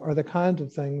are the kinds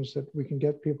of things that we can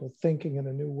get people thinking in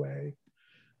a new way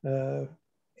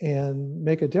and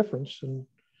make a difference.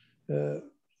 And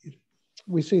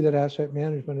we see that asset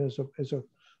management is a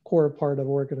core part of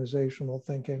organizational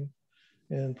thinking,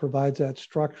 and provides that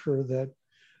structure that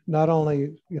not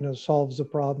only, you know, solves the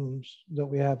problems that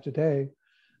we have today,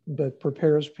 but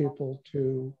prepares people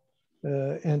to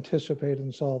anticipate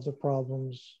and solve the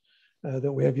problems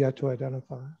that we have yet to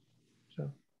identify.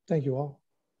 So thank you all.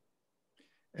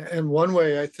 And one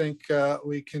way I think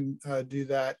we can do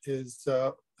that is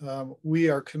we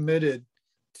are committed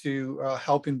to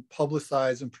helping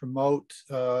publicize and promote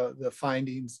the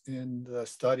findings in the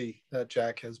study that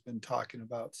Jack has been talking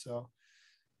about. So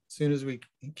as soon as we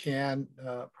can,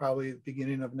 probably at the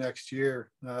beginning of next year,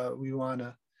 we want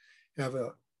to have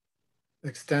an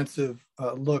extensive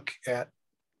look at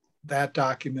that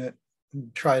document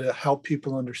and try to help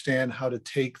people understand how to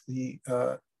take the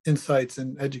insights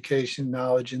and education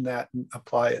knowledge in that and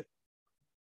apply it.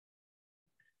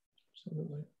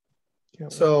 Absolutely.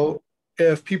 So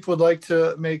if people would like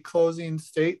to make closing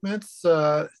statements,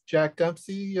 Jack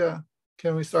Dempsey,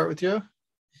 can we start with you?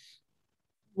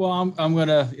 Well, I'm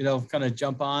gonna, kind of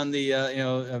jump on the,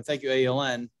 thank you,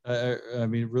 ALN. I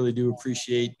mean, really do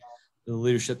appreciate the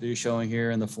leadership that you're showing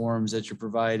here and the forums that you're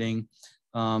providing.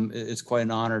 It's quite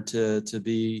an honor to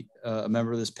be a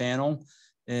member of this panel,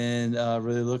 and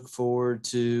really look forward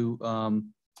to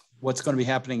what's going to be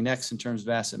happening next in terms of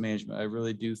asset management. I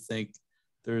really do think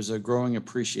there's a growing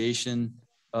appreciation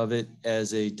of it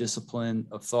as a discipline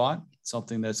of thought,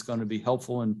 something that's going to be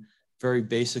helpful in very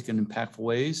basic and impactful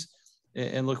ways,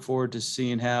 and look forward to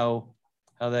seeing how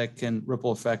that can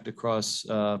ripple effect across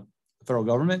the federal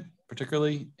government,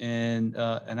 particularly, and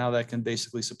how that can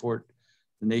basically support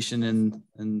the nation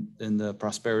and the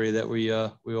prosperity that we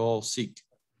all seek.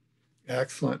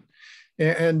 Excellent.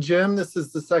 And Jim, this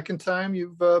is the second time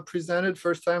you've presented.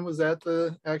 First time was at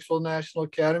the actual National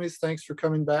Academies. Thanks for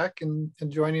coming back and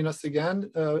joining us again.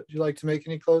 Would you like to make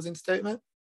any closing statement?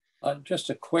 Just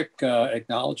a quick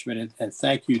acknowledgement and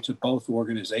thank you to both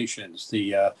organizations,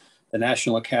 the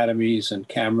National Academies and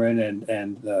Cameron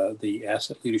and the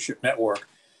Asset Leadership Network,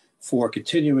 for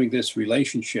continuing this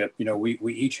relationship.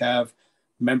 We each have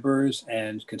members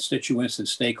and constituents and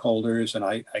stakeholders, and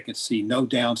I can see no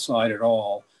downside at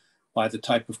all by the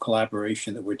type of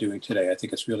collaboration that we're doing today. I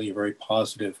think it's really a very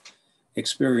positive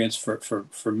experience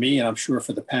for me, and I'm sure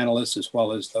for the panelists, as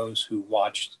well as those who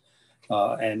watched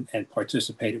and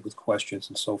participated with questions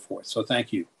and so forth. So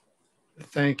thank you.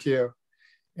 Thank you.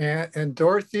 And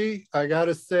Dorothy, I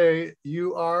gotta say,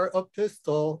 you are a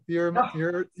pistol. You're my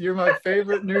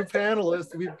favorite new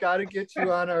panelist. We've got to get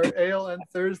you on our ALN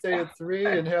Thursday at 3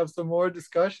 and have some more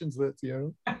discussions with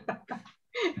you.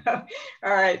 All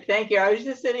right, thank you. I was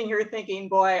just sitting here thinking,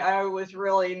 boy, I was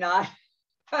really not.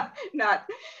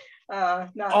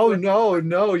 Oh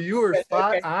no, you were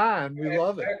spot on. We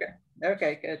love it.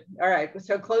 Okay, good. All right.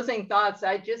 So closing thoughts.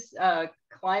 I just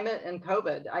climate and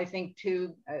COVID, I think,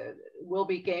 too, will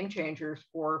be game changers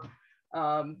for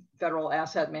federal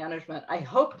asset management. I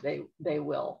hope they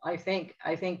will. I think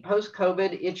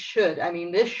post-COVID, it should. I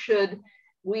mean,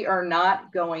 we are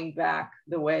not going back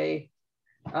the way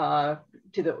to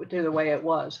the way it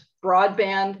was.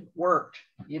 Broadband worked,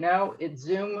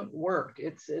 Zoom worked.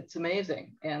 It's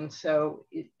amazing. And so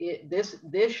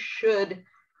this should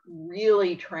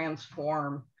really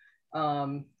transform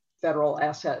federal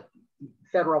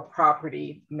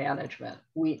property management.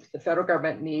 The federal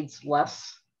government needs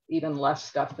even less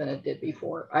stuff than it did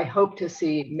before. I hope to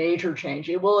see major change.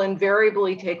 It will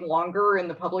invariably take longer in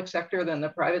the public sector than the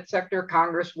private sector.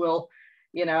 Congress will,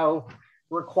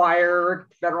 require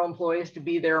federal employees to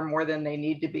be there more than they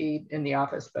need to be in the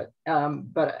office. But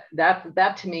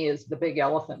that to me is the big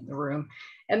elephant in the room.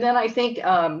 And then I think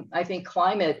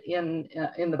climate in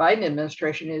the Biden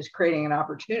administration is creating an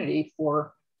opportunity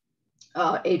for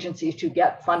agencies to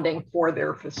get funding for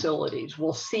their facilities.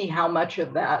 We'll see how much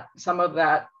of that,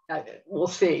 we'll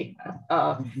see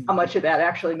how much of that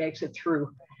actually makes it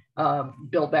through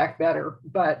Build Back Better.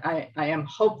 But I am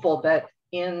hopeful that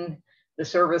in the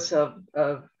service of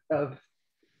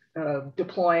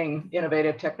deploying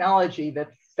innovative technology,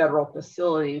 that federal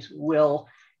facilities will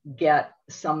get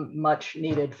some much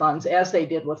needed funds, as they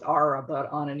did with ARA,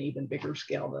 but on an even bigger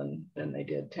scale than they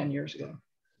did 10 years ago.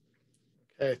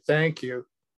 Okay, thank you.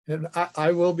 And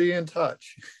I will be in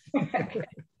touch.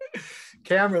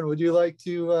 Cameron, would you like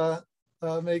to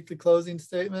make the closing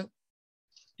statement?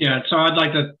 Yeah, so I'd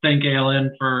like to thank ALN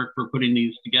for putting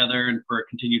these together and for a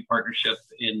continued partnership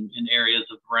in areas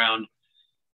around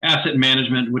asset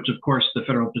management, which of course the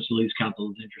Federal Facilities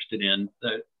Council is interested in.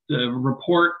 The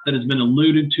report that has been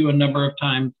alluded to a number of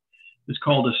times is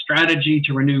called A Strategy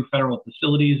to Renew Federal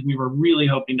Facilities. We were really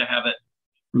hoping to have it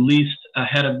released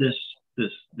ahead of this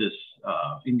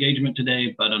engagement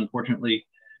today, but unfortunately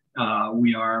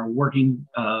we are working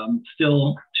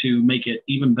still to make it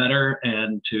even better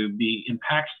and to be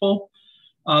impactful.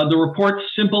 The report's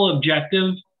simple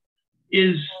objective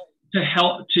is to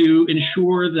help to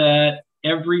ensure that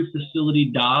every facility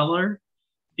dollar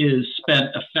is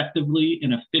spent effectively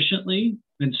and efficiently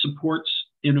and supports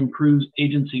and improves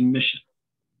agency mission.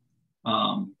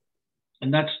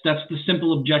 And that's the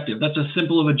simple objective. That's a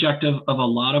simple objective of a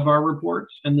lot of our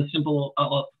reports, and the simple,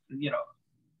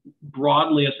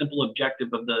 broadly a simple objective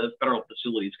of the Federal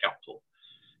Facilities Council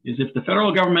is, if the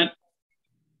federal government,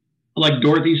 like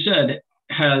Dorothy said,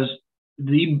 has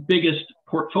the biggest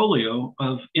portfolio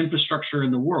of infrastructure in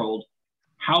the world,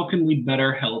 how can we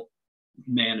better help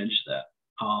manage that?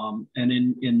 And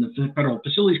in the Federal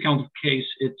Facilities Council case,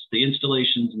 it's the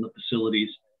installations and the facilities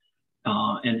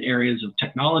and areas of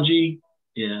technology,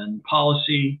 in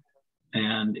policy,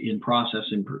 and in process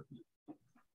improvement.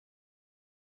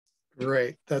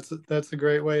 Great. That's a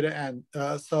great way to end.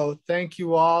 So thank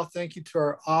you all. Thank you to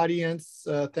our audience.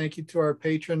 Thank you to our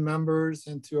patron members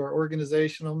and to our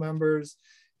organizational members.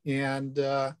 And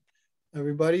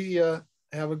everybody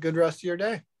have a good rest of your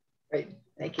day. Great.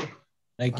 Thank you.